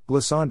fingerings,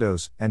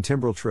 glissandos, and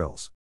timbral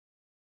trills.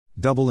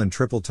 Double and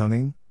triple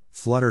tonguing,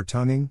 flutter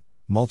tonguing,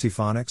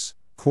 multiphonics,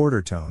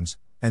 quarter tones,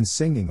 and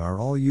singing are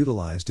all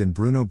utilized in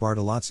Bruno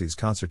Bartolozzi's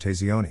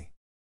Concertazioni.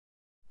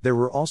 There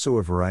were also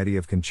a variety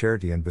of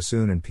concerti and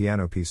bassoon and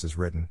piano pieces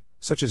written,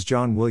 such as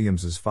John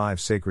Williams's 5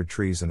 Sacred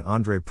Trees and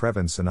André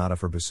Previn's Sonata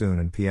for bassoon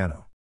and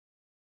piano.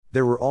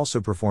 There were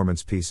also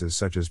performance pieces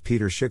such as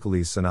Peter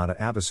Schickele's Sonata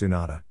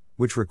Abbassoonata,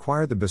 which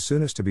required the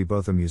bassoonist to be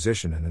both a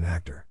musician and an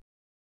actor.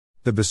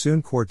 The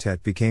bassoon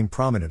quartet became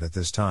prominent at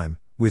this time,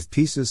 with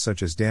pieces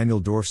such as Daniel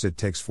Dorf's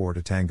Takes 4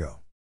 to Tango.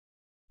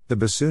 The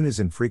bassoon is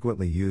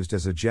infrequently used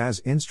as a jazz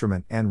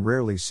instrument and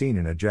rarely seen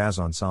in a jazz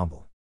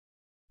ensemble.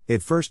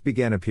 It first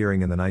began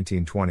appearing in the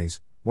 1920s,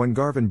 when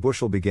Garvin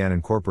Bushell began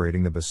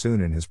incorporating the bassoon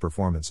in his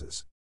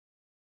performances.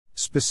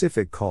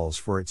 Specific calls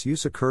for its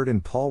use occurred in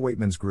Paul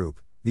Waitman's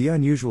group, The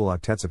Unusual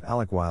Octets of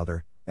Alec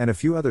Wilder, and a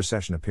few other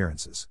session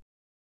appearances.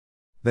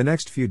 The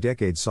next few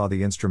decades saw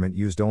the instrument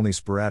used only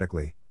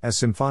sporadically, as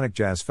symphonic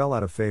jazz fell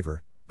out of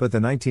favor, but the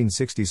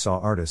 1960s saw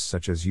artists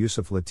such as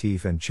Yusuf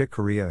Lateef and Chick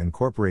Corea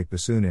incorporate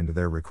bassoon into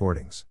their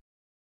recordings.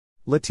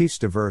 Lateef's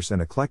diverse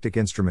and eclectic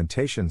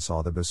instrumentation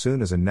saw the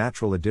bassoon as a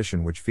natural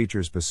addition, which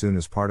features bassoon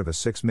as part of a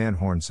 6-man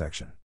horn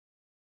section,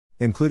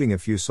 including a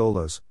few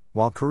solos,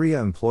 while Corea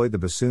employed the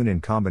bassoon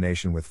in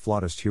combination with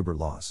flautist Hubert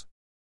Laws.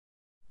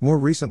 More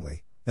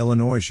recently,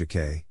 Illinois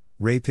Jacquet,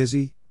 Ray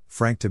Pizzi,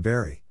 Frank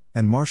Tiberi,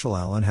 and Marshall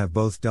Allen have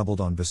both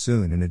doubled on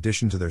bassoon in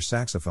addition to their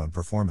saxophone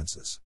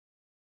performances.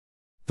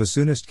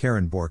 Bassoonist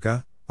Karen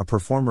Borka, a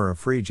performer of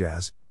free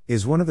jazz,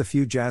 is one of the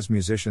few jazz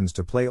musicians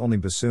to play only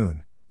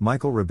bassoon.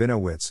 Michael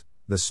Rabinowitz,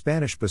 the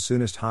Spanish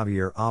bassoonist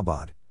Javier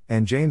Abad,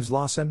 and James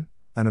Lawson,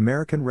 an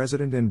American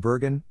resident in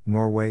Bergen,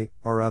 Norway,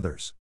 are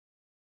others.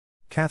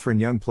 Catherine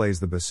Young plays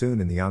the bassoon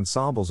in the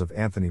ensembles of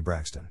Anthony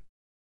Braxton.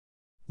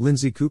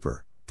 Lindsay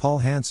Cooper, Paul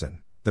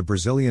Hansen, the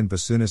Brazilian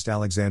bassoonist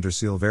Alexander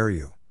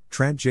Silverio,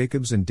 Trent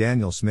Jacobs and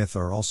Daniel Smith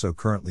are also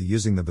currently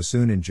using the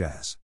bassoon in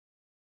jazz.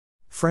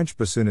 French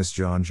bassoonist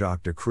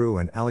Jean-Jacques Decroux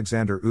and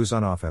Alexander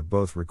Uzanov have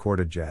both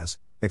recorded jazz,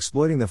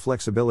 exploiting the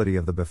flexibility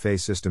of the buffet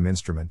system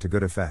instrument to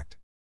good effect.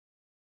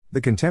 The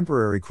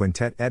contemporary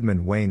quintet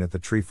Edmund Wayne at the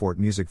Treefort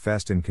Music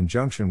Fest, in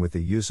conjunction with the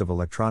use of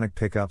electronic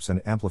pickups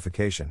and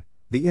amplification,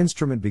 the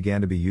instrument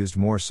began to be used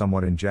more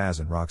somewhat in jazz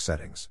and rock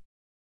settings.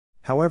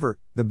 However,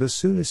 the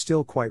bassoon is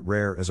still quite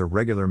rare as a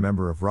regular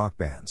member of rock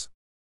bands.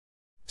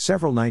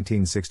 Several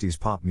 1960s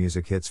pop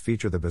music hits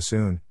feature the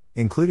bassoon,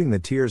 including The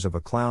Tears of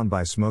a Clown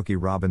by Smokey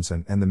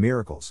Robinson and The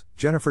Miracles,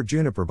 Jennifer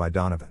Juniper by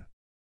Donovan,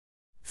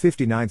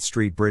 59th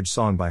Street Bridge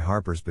Song by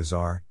Harper's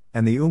Bazaar,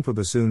 and the Oompa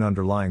bassoon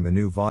underlying the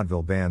new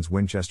vaudeville band's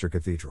Winchester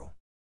Cathedral.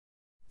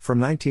 From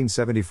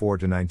 1974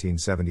 to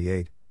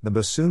 1978, the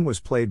bassoon was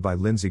played by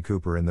Lindsay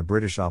Cooper in the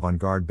British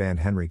avant-garde band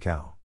Henry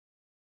Cow.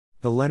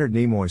 The Leonard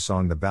Nimoy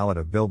song The Ballad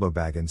of Bilbo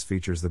Baggins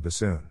features the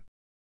bassoon.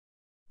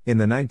 In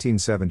the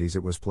 1970s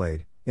it was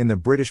played, in the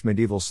British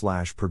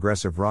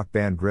medieval/progressive rock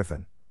band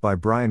Griffin, by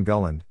Brian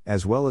Gulland,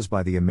 as well as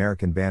by the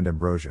American band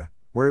Ambrosia,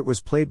 where it was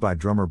played by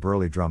drummer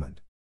Burley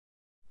Drummond.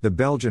 The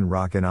Belgian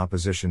rock in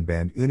opposition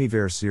band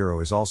Univers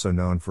Zero is also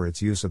known for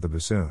its use of the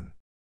bassoon.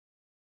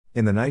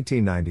 In the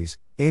 1990s,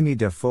 Amy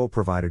Defoe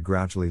provided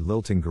grouchily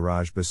lilting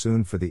garage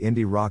bassoon for the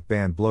indie rock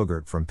band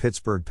Blogurt from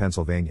Pittsburgh,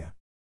 Pennsylvania.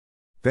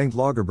 Bengt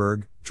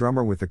Lagerberg,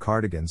 drummer with the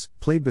Cardigans,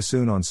 played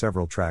bassoon on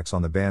several tracks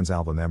on the band's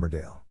album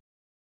Emmerdale.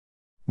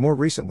 More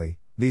recently,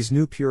 These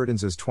New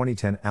Puritans'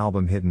 2010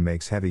 album Hidden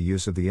makes heavy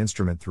use of the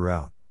instrument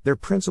throughout. Their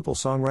principal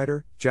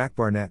songwriter, Jack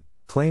Barnett,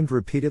 claimed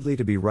repeatedly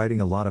to be writing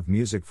a lot of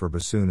music for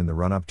bassoon in the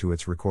run-up to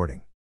its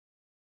recording.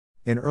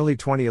 In early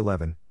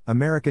 2011,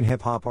 American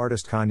hip-hop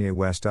artist Kanye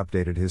West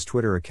updated his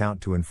Twitter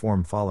account to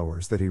inform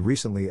followers that he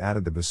recently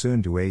added the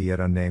bassoon to a yet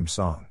unnamed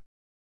song.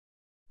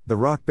 The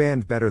rock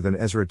band Better Than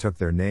Ezra took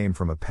their name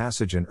from a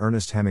passage in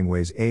Ernest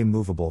Hemingway's A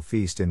Movable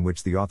Feast, in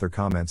which the author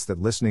comments that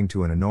listening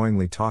to an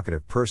annoyingly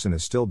talkative person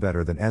is still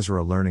better than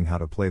Ezra learning how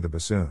to play the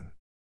bassoon.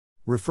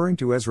 Referring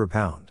to Ezra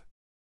Pound.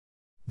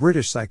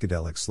 British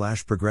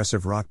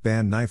psychedelic/progressive rock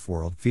band Knife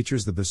World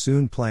features the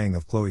bassoon playing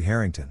of Chloe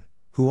Harrington,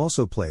 who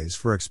also plays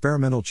for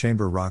experimental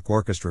chamber rock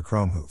orchestra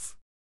Chromehoof.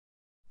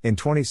 In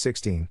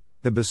 2016,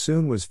 the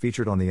bassoon was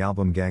featured on the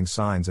album Gang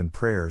Signs and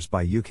Prayers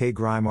by UK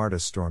grime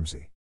artist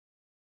Stormzy.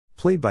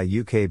 Played by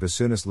UK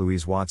bassoonist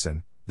Louise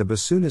Watson, the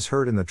bassoon is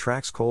heard in the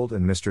tracks Cold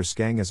and Mr.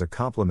 Skeng as a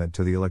complement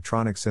to the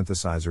electronic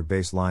synthesizer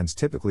bass lines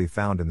typically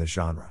found in the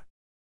genre.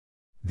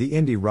 The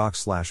indie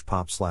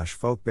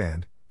rock/pop/folk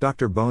band,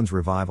 Dr. Bones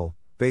Revival,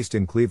 based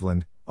in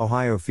Cleveland,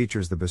 Ohio,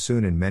 features the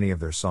bassoon in many of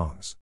their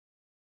songs.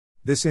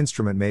 This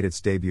instrument made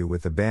its debut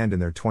with the band in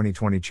their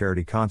 2020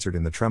 charity concert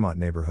in the Tremont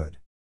neighborhood.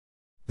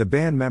 The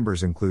band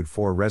members include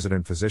 4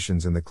 resident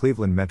physicians in the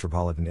Cleveland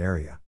metropolitan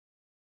area.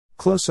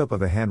 Close-up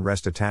of a hand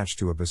rest attached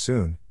to a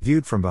bassoon,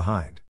 viewed from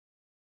behind.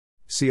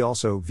 See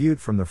also viewed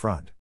from the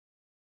front.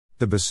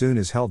 The bassoon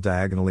is held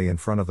diagonally in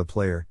front of the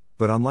player,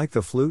 but unlike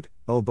the flute,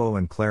 oboe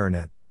and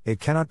clarinet,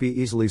 it cannot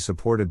be easily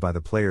supported by the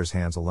player's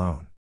hands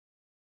alone.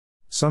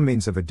 Some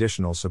means of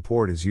additional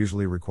support is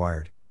usually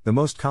required. The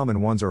most common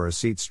ones are a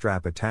seat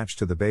strap attached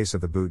to the base of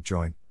the boot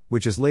joint,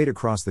 which is laid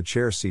across the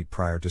chair seat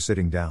prior to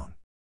sitting down.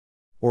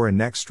 Or a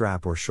neck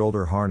strap or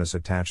shoulder harness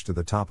attached to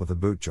the top of the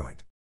boot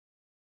joint.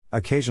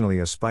 Occasionally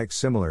a spike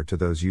similar to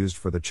those used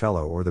for the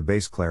cello or the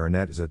bass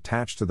clarinet is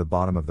attached to the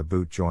bottom of the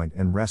boot joint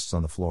and rests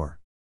on the floor.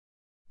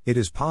 It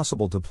is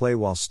possible to play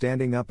while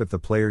standing up if the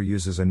player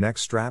uses a neck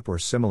strap or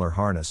similar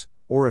harness,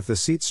 or if the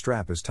seat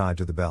strap is tied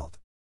to the belt.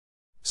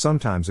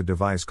 Sometimes a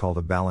device called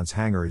a balance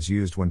hanger is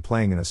used when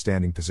playing in a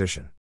standing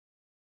position.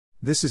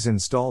 This is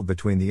installed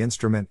between the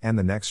instrument and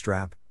the neck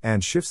strap,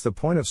 and shifts the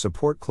point of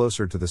support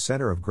closer to the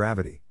center of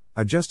gravity,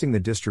 adjusting the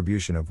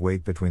distribution of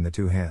weight between the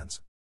two hands.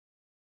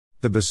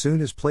 The bassoon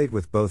is played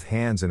with both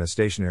hands in a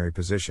stationary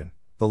position,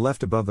 the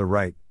left above the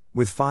right,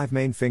 with 5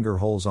 main finger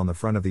holes on the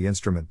front of the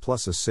instrument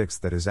plus a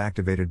 6th that is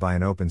activated by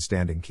an open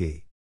standing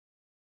key.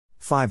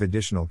 5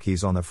 additional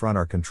keys on the front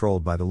are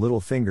controlled by the little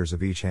fingers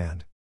of each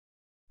hand.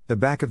 The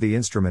back of the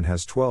instrument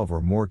has 12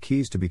 or more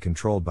keys to be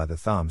controlled by the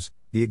thumbs,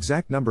 the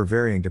exact number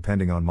varying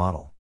depending on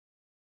model.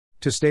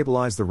 To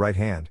stabilize the right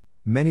hand,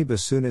 many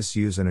bassoonists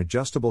use an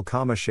adjustable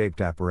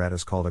comma-shaped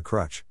apparatus called a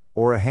crutch,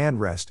 or a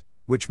hand rest,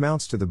 which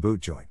mounts to the boot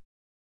joint.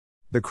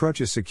 The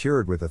crutch is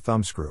secured with a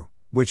thumb screw,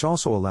 which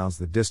also allows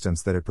the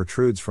distance that it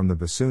protrudes from the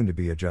bassoon to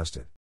be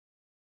adjusted.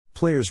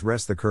 Players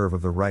rest the curve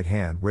of the right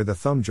hand where the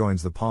thumb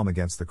joins the palm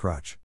against the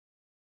crutch.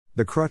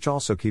 The crutch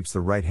also keeps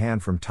the right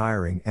hand from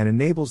tiring and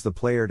enables the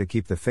player to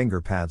keep the finger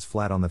pads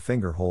flat on the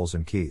finger holes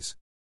and keys.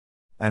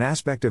 An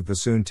aspect of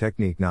bassoon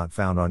technique not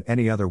found on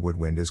any other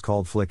woodwind is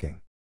called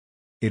flicking.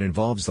 It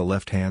involves the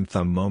left hand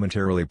thumb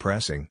momentarily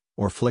pressing,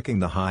 or flicking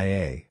the high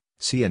A,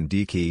 C and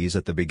D keys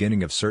at the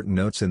beginning of certain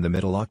notes in the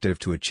middle octave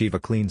to achieve a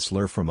clean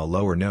slur from a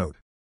lower note.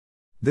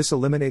 This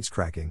eliminates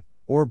cracking,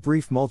 or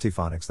brief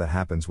multiphonics that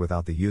happens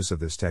without the use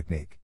of this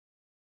technique.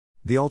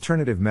 The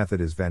alternative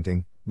method is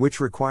venting, which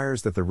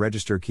requires that the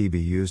register key be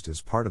used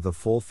as part of the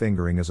full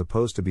fingering as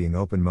opposed to being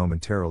open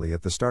momentarily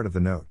at the start of the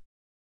note.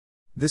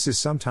 This is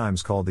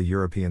sometimes called the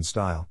European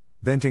style.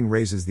 Venting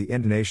raises the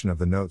intonation of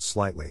the notes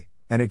slightly,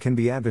 and it can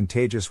be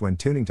advantageous when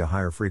tuning to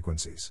higher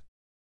frequencies.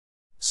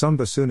 Some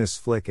bassoonists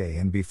flick A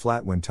and B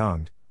flat when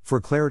tongued,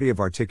 for clarity of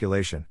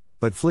articulation,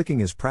 but flicking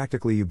is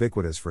practically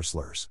ubiquitous for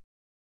slurs.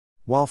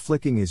 While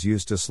flicking is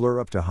used to slur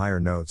up to higher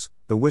notes,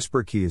 the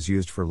whisper key is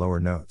used for lower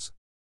notes.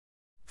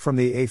 From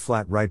the A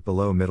flat right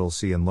below middle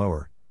C and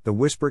lower, the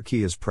whisper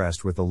key is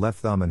pressed with the left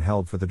thumb and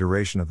held for the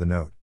duration of the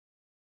note.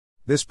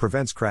 This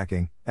prevents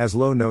cracking, as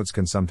low notes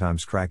can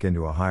sometimes crack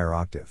into a higher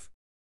octave.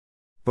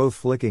 Both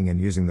flicking and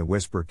using the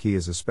whisper key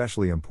is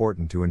especially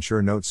important to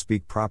ensure notes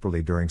speak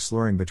properly during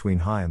slurring between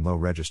high and low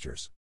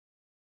registers.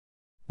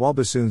 While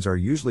bassoons are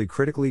usually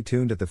critically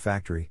tuned at the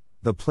factory,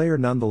 the player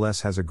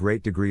nonetheless has a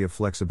great degree of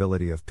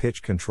flexibility of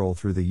pitch control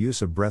through the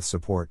use of breath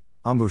support,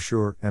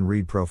 embouchure, and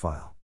reed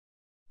profile.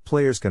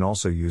 Players can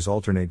also use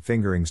alternate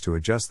fingerings to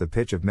adjust the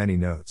pitch of many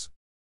notes.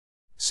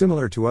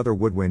 Similar to other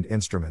woodwind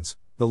instruments,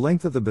 the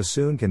length of the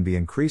bassoon can be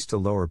increased to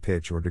lower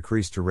pitch or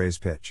decreased to raise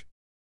pitch.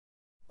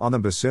 On the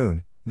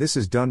bassoon, this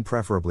is done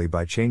preferably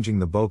by changing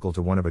the bocal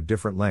to one of a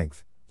different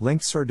length.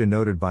 Lengths are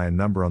denoted by a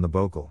number on the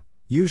bocal,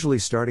 usually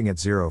starting at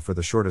 0 for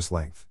the shortest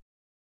length,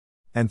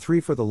 and 3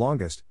 for the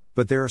longest,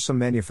 but there are some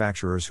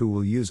manufacturers who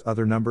will use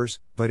other numbers,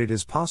 but it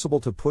is possible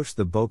to push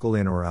the bocal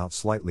in or out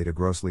slightly to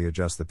grossly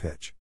adjust the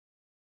pitch.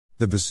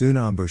 The bassoon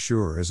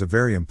embouchure is a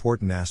very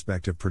important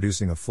aspect of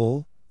producing a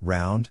full,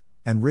 round,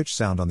 and rich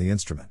sound on the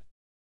instrument.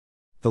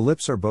 The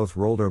lips are both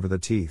rolled over the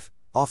teeth,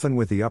 often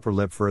with the upper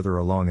lip further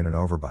along in an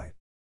overbite.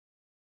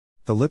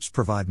 The lips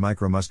provide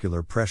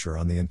micromuscular pressure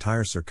on the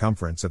entire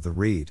circumference of the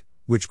reed,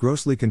 which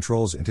grossly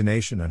controls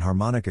intonation and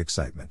harmonic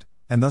excitement,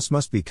 and thus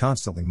must be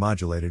constantly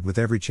modulated with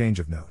every change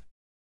of note.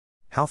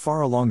 How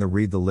far along the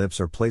reed the lips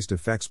are placed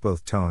affects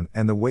both tone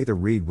and the way the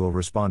reed will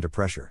respond to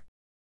pressure.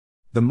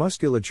 The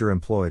musculature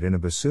employed in a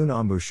bassoon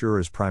embouchure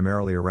is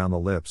primarily around the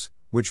lips,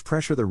 which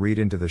pressure the reed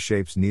into the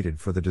shapes needed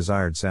for the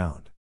desired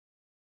sound.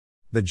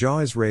 The jaw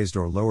is raised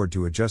or lowered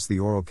to adjust the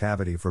oral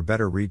cavity for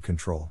better reed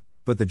control,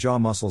 but the jaw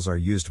muscles are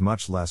used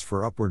much less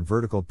for upward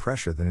vertical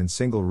pressure than in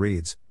single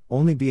reeds,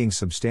 only being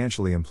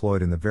substantially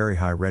employed in the very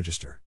high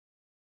register.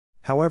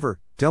 However,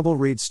 double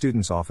reed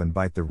students often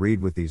bite the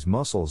reed with these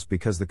muscles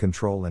because the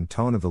control and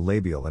tone of the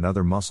labial and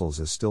other muscles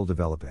is still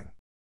developing.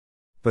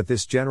 But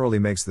this generally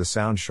makes the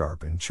sound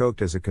sharp and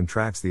choked as it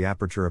contracts the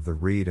aperture of the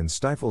reed and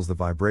stifles the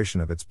vibration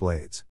of its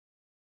blades.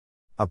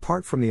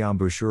 Apart from the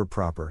embouchure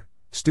proper,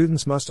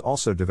 students must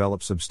also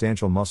develop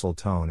substantial muscle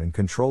tone and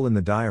control in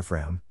the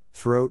diaphragm,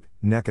 throat,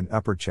 neck and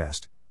upper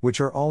chest, which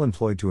are all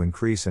employed to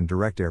increase and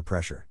direct air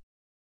pressure.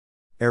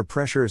 Air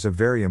pressure is a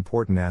very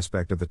important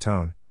aspect of the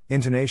tone,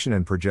 intonation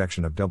and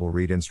projection of double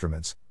reed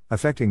instruments,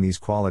 affecting these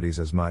qualities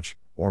as much,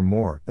 or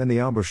more, than the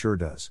embouchure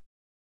does.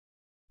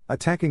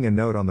 Attacking a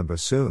note on the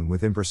bassoon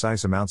with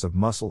imprecise amounts of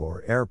muscle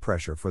or air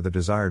pressure for the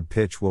desired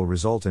pitch will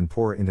result in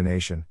poor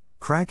intonation,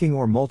 cracking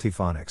or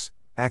multiphonics,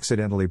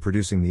 accidentally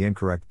producing the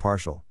incorrect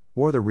partial,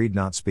 or the reed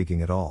not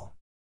speaking at all.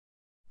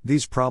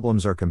 These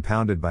problems are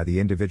compounded by the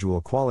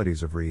individual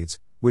qualities of reeds,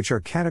 which are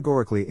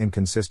categorically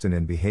inconsistent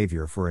in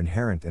behavior for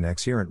inherent and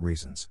exherent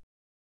reasons.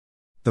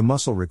 The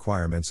muscle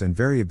requirements and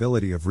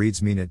variability of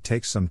reeds mean it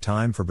takes some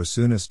time for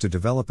bassoonists to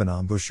develop an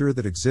embouchure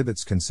that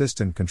exhibits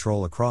consistent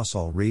control across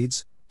all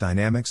reeds,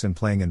 dynamics and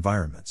playing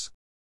environments.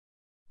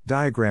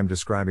 Diagram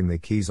describing the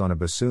keys on a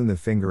bassoon. The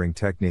fingering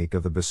technique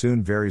of the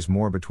bassoon varies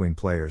more between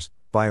players,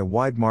 by a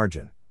wide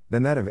margin,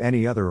 than that of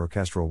any other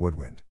orchestral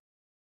woodwind.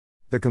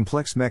 The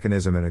complex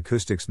mechanism and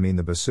acoustics mean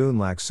the bassoon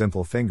lacks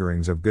simple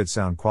fingerings of good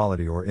sound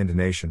quality or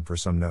intonation for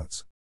some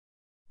notes.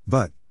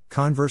 But,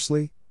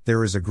 conversely,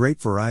 there is a great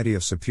variety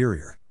of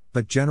superior,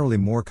 but generally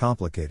more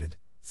complicated,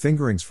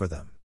 fingerings for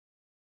them.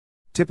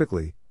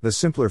 Typically, the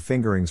simpler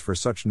fingerings for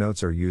such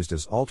notes are used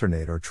as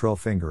alternate or trill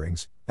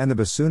fingerings, and the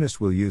bassoonist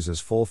will use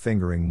as full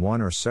fingering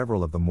one or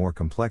several of the more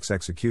complex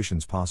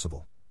executions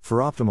possible, for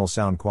optimal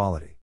sound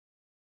quality.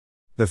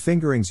 The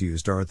fingerings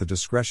used are at the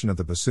discretion of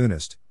the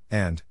bassoonist,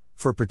 and,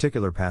 for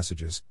particular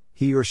passages,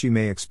 he or she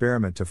may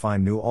experiment to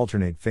find new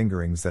alternate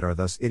fingerings that are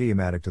thus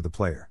idiomatic to the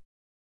player.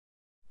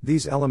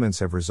 These elements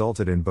have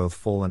resulted in both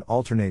full and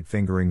alternate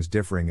fingerings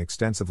differing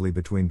extensively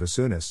between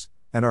bassoonists,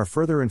 and are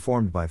further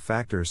informed by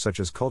factors such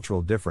as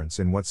cultural difference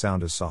in what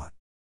sound is sought,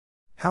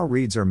 how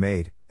reeds are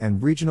made,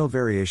 and regional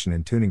variation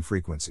in tuning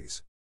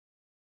frequencies.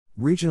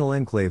 Regional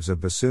enclaves of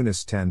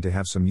bassoonists tend to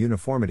have some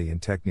uniformity in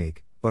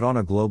technique, but on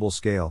a global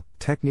scale,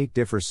 technique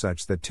differs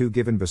such that two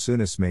given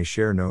bassoonists may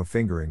share no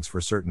fingerings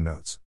for certain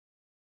notes.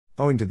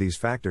 Owing to these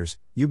factors,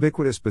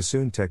 ubiquitous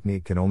bassoon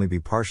technique can only be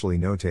partially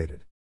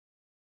notated.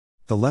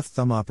 The left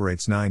thumb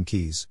operates 9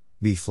 keys: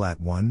 B-flat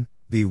 1,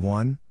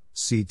 B1,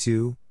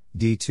 C2,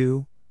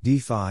 D2,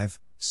 D5,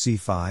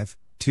 C5,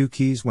 2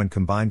 keys when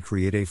combined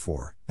create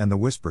A4, and the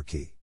whisper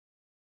key.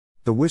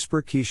 The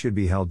whisper key should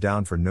be held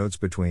down for notes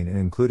between and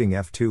including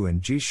F2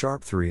 and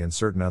G#3 and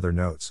certain other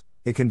notes.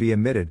 It can be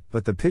emitted,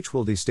 but the pitch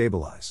will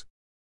destabilize.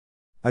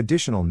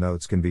 Additional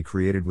notes can be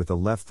created with the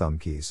left thumb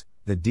keys.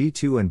 The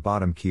D2 and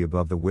bottom key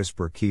above the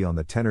whisper key on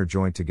the tenor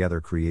joint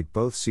together create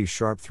both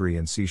C#3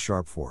 and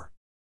C#4.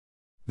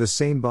 The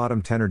same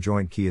bottom tenor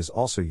joint key is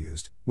also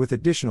used, with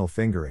additional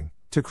fingering,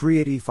 to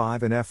create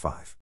E5 and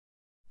F5.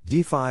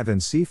 D5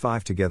 and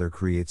C5 together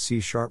create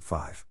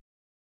C#5.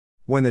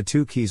 When the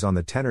two keys on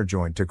the tenor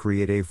joint to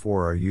create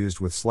A4 are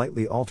used with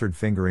slightly altered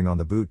fingering on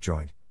the boot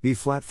joint,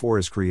 B-flat 4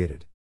 is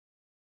created.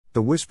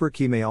 The whisper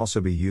key may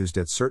also be used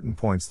at certain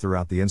points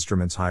throughout the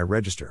instrument's high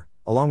register,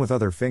 along with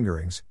other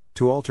fingerings,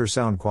 to alter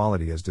sound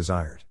quality as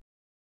desired.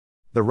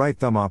 The right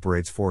thumb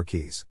operates 4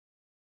 keys.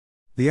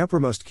 The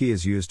uppermost key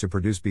is used to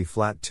produce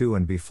B-flat 2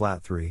 and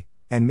B-flat 3,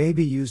 and may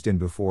be used in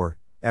before,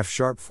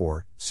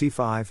 F#4,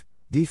 C5,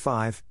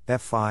 D5,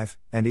 F5,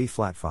 and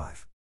E-flat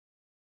 5.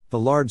 The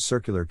large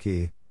circular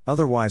key,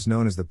 otherwise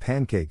known as the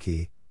pancake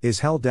key,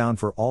 is held down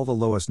for all the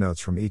lowest notes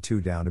from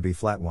E2 down to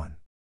B-flat 1.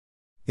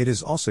 It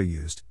is also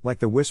used, like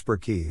the whisper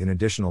key, in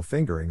additional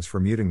fingerings for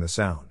muting the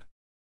sound.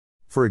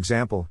 For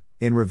example,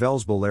 in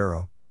Ravel's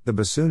Bolero, the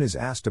bassoon is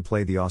asked to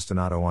play the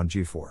ostinato on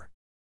G4.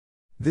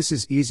 This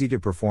is easy to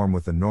perform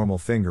with the normal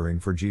fingering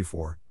for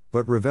G4,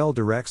 but Ravel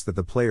directs that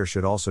the player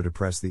should also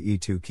depress the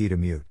E2 key to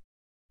mute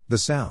the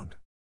sound.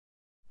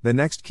 The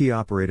next key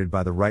operated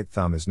by the right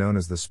thumb is known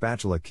as the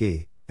spatula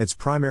key. Its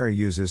primary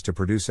use is to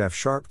produce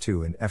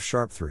F#2 and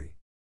F#3.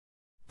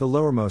 The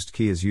lowermost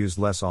key is used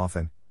less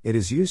often. It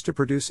is used to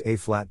produce A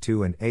flat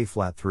 2 and A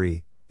flat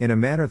 3, in a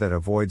manner that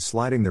avoids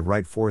sliding the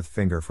right fourth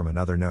finger from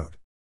another note.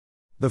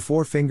 The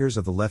four fingers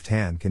of the left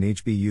hand can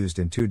each be used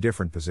in two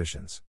different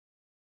positions.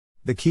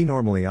 The key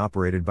normally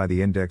operated by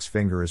the index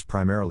finger is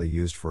primarily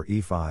used for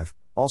E5,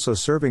 also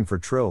serving for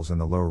trills in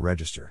the lower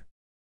register.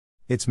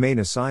 Its main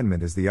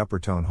assignment is the upper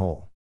tone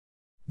hole.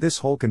 This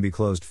hole can be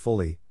closed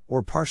fully,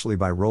 or partially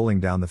by rolling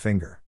down the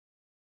finger.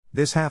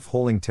 This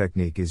half-holing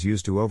technique is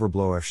used to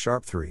overblow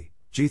F-sharp 3,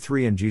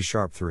 G3 and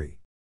G-sharp 3.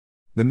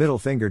 The middle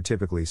finger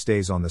typically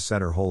stays on the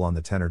center hole on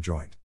the tenor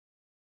joint.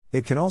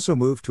 It can also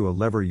move to a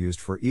lever used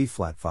for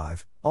E-flat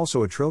 5,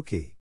 also a trill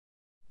key.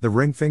 The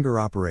ring finger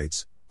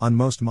operates, on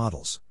most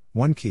models,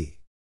 one key.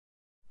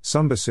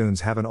 Some bassoons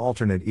have an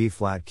alternate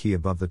E-flat key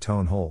above the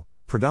tone hole,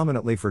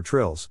 predominantly for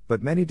trills,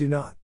 but many do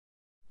not.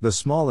 The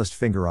smallest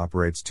finger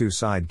operates two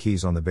side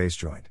keys on the bass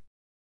joint.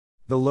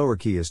 The lower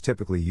key is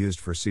typically used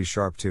for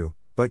C-sharp 2,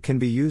 but can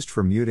be used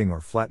for muting or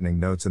flattening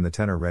notes in the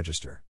tenor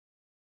register.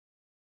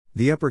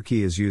 The upper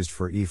key is used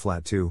for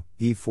E-flat 2,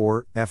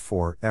 E4,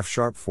 F4,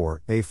 F-sharp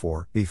 4,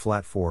 A4,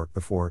 B-flat 4,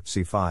 B4,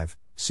 C5,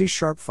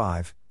 C-sharp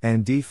 5,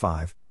 and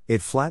D5.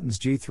 It flattens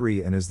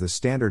G3 and is the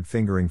standard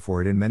fingering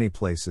for it in many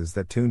places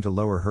that tune to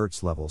lower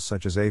Hertz levels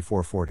such as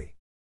A440.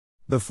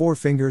 The four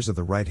fingers of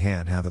the right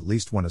hand have at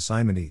least one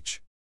assignment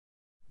each.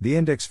 The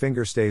index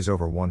finger stays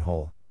over one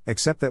hole,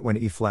 except that when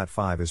E-flat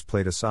 5 is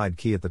played a side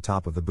key at the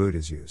top of the boot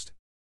is used.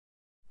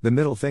 The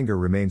middle finger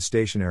remains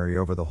stationary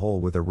over the hole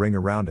with a ring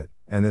around it,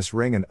 and this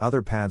ring and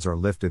other pads are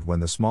lifted when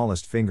the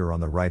smallest finger on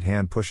the right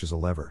hand pushes a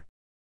lever.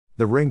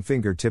 The ring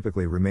finger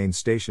typically remains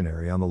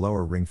stationary on the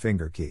lower ring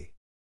finger key.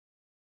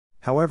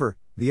 However,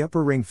 the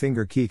upper ring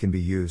finger key can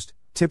be used,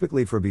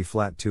 typically for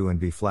B-flat 2 and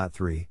B-flat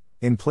 3,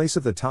 in place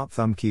of the top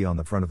thumb key on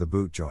the front of the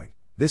boot joint.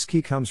 This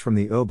key comes from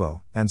the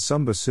oboe, and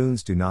some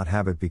bassoons do not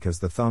have it because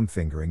the thumb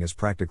fingering is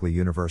practically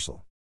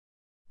universal.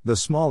 The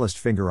smallest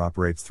finger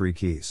operates three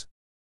keys.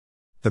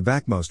 The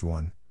backmost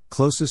one,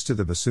 closest to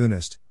the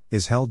bassoonist,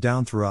 is held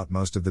down throughout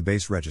most of the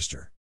bass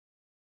register.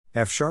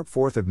 F-sharp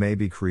fourth of may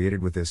be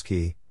created with this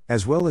key,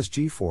 as well as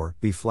G4,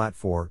 B-flat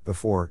 4,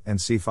 B4, and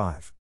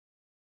C5.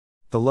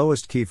 The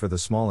lowest key for the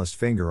smallest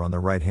finger on the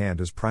right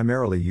hand is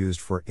primarily used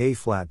for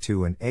A-flat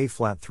 2 and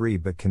A-flat 3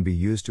 but can be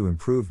used to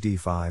improve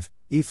D5,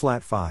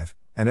 E-flat 5,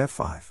 and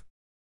F5.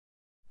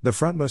 The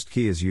frontmost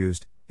key is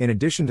used, in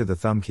addition to the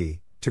thumb key,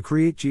 to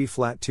create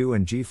G-flat 2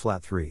 and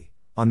G-flat 3.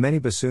 On many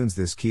bassoons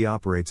this key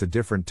operates a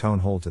different tone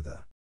hole to the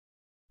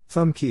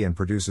thumb key and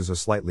produces a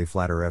slightly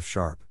flatter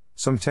F-sharp.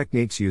 Some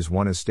techniques use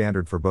one as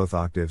standard for both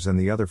octaves and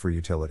the other for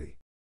utility.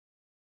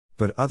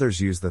 But others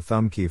use the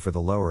thumb key for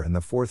the lower and the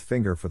fourth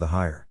finger for the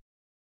higher.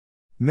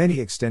 Many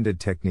extended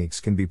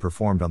techniques can be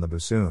performed on the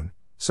bassoon,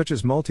 such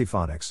as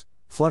multiphonics,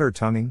 flutter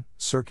tonguing,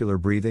 circular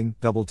breathing,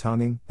 double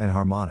tonguing, and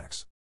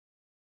harmonics.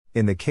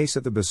 In the case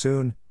of the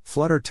bassoon,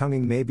 flutter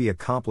tonguing may be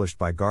accomplished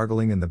by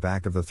gargling in the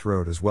back of the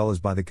throat as well as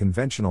by the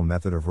conventional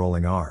method of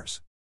rolling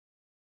R's.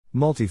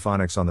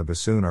 Multiphonics on the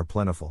bassoon are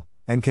plentiful,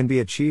 and can be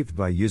achieved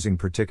by using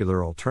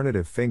particular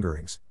alternative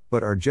fingerings,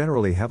 but are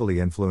generally heavily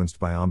influenced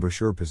by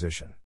embouchure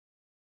position.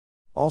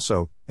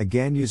 Also,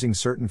 again using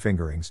certain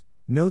fingerings,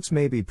 notes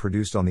may be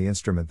produced on the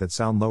instrument that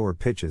sound lower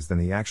pitches than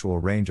the actual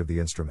range of the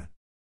instrument.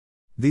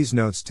 These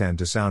notes tend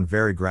to sound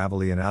very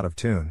gravelly and out of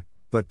tune,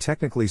 but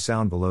technically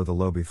sound below the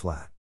low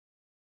B-flat.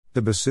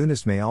 The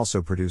bassoonist may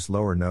also produce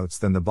lower notes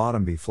than the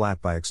bottom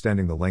B-flat by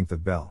extending the length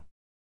of bell.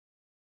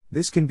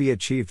 This can be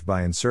achieved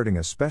by inserting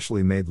a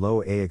specially made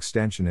low A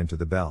extension into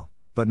the bell,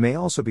 but may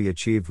also be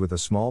achieved with a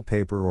small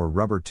paper or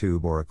rubber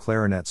tube or a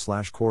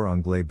clarinet/cor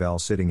anglais bell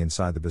sitting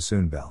inside the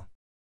bassoon bell.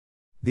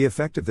 The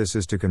effect of this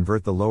is to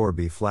convert the lower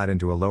B-flat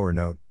into a lower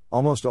note,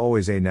 almost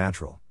always A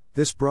natural.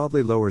 This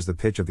broadly lowers the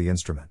pitch of the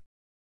instrument,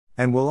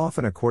 and will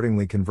often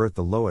accordingly convert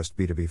the lowest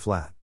B to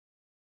B-flat.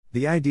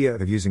 The idea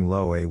of using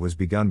low A was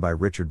begun by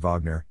Richard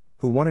Wagner,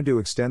 who wanted to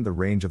extend the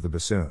range of the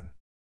bassoon.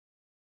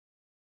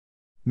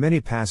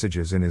 Many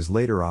passages in his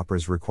later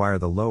operas require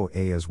the low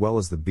A as well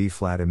as the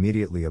B-flat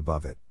immediately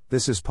above it.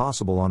 This is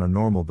possible on a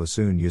normal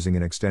bassoon using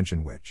an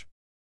extension which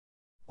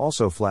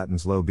also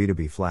flattens low B to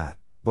B-flat,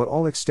 but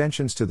all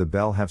extensions to the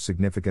bell have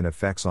significant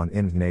effects on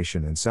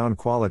intonation and sound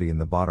quality in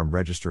the bottom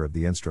register of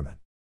the instrument.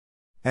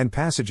 And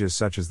passages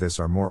such as this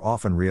are more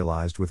often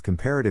realized with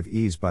comparative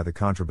ease by the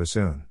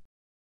contrabassoon.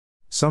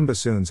 Some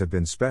bassoons have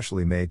been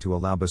specially made to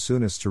allow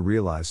bassoonists to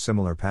realize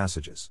similar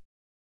passages.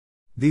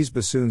 These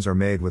bassoons are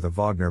made with a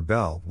Wagner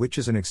bell, which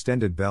is an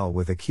extended bell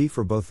with a key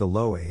for both the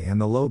low A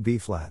and the low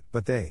B-flat,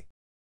 but they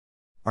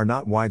are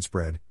not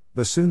widespread.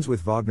 Bassoons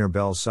with Wagner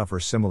bells suffer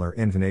similar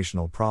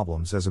intonational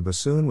problems as a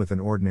bassoon with an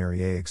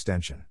ordinary A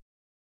extension.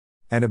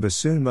 And a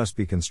bassoon must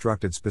be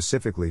constructed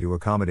specifically to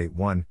accommodate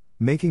one,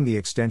 making the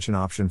extension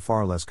option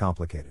far less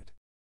complicated.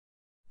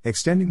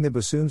 Extending the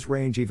bassoon's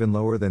range even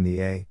lower than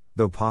the A,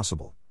 though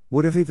possible,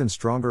 would have even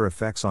stronger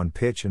effects on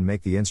pitch and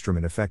make the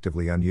instrument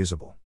effectively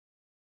unusable.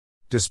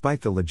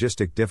 Despite the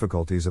logistic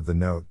difficulties of the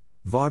note,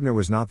 Wagner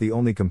was not the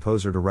only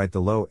composer to write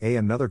the low A.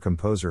 Another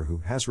composer who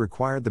has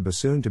required the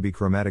bassoon to be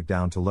chromatic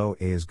down to low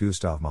A is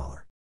Gustav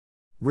Mahler.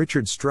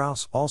 Richard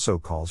Strauss also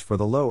calls for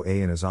the low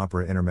A in his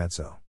opera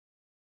Intermezzo.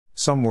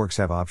 Some works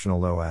have optional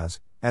low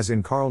as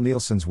in Carl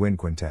Nielsen's Wind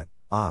Quintet,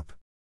 Op.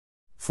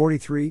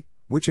 43,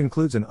 which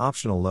includes an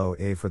optional low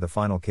A for the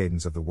final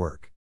cadence of the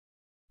work.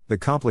 The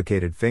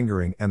complicated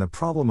fingering and the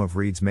problem of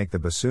reeds make the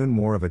bassoon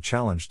more of a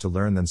challenge to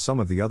learn than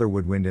some of the other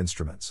woodwind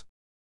instruments.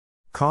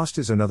 Cost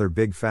is another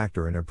big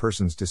factor in a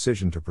person's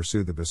decision to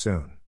pursue the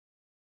bassoon.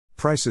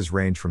 Prices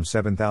range from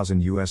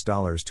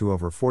 $7,000 to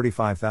over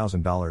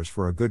 $45,000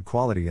 for a good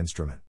quality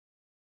instrument.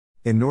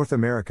 In North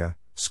America,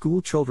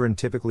 school children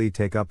typically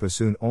take up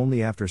bassoon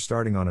only after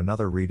starting on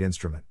another reed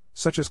instrument,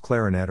 such as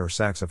clarinet or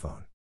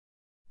saxophone.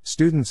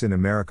 Students in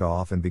America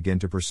often begin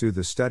to pursue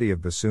the study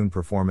of bassoon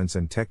performance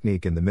and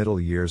technique in the middle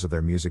years of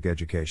their music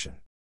education.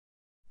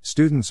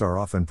 Students are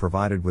often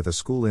provided with a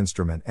school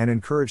instrument and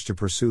encouraged to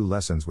pursue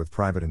lessons with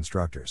private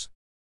instructors.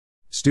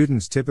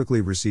 Students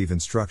typically receive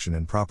instruction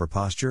in proper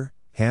posture,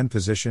 hand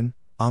position,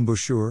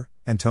 embouchure,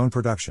 and tone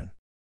production.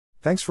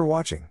 Thanks for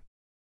watching.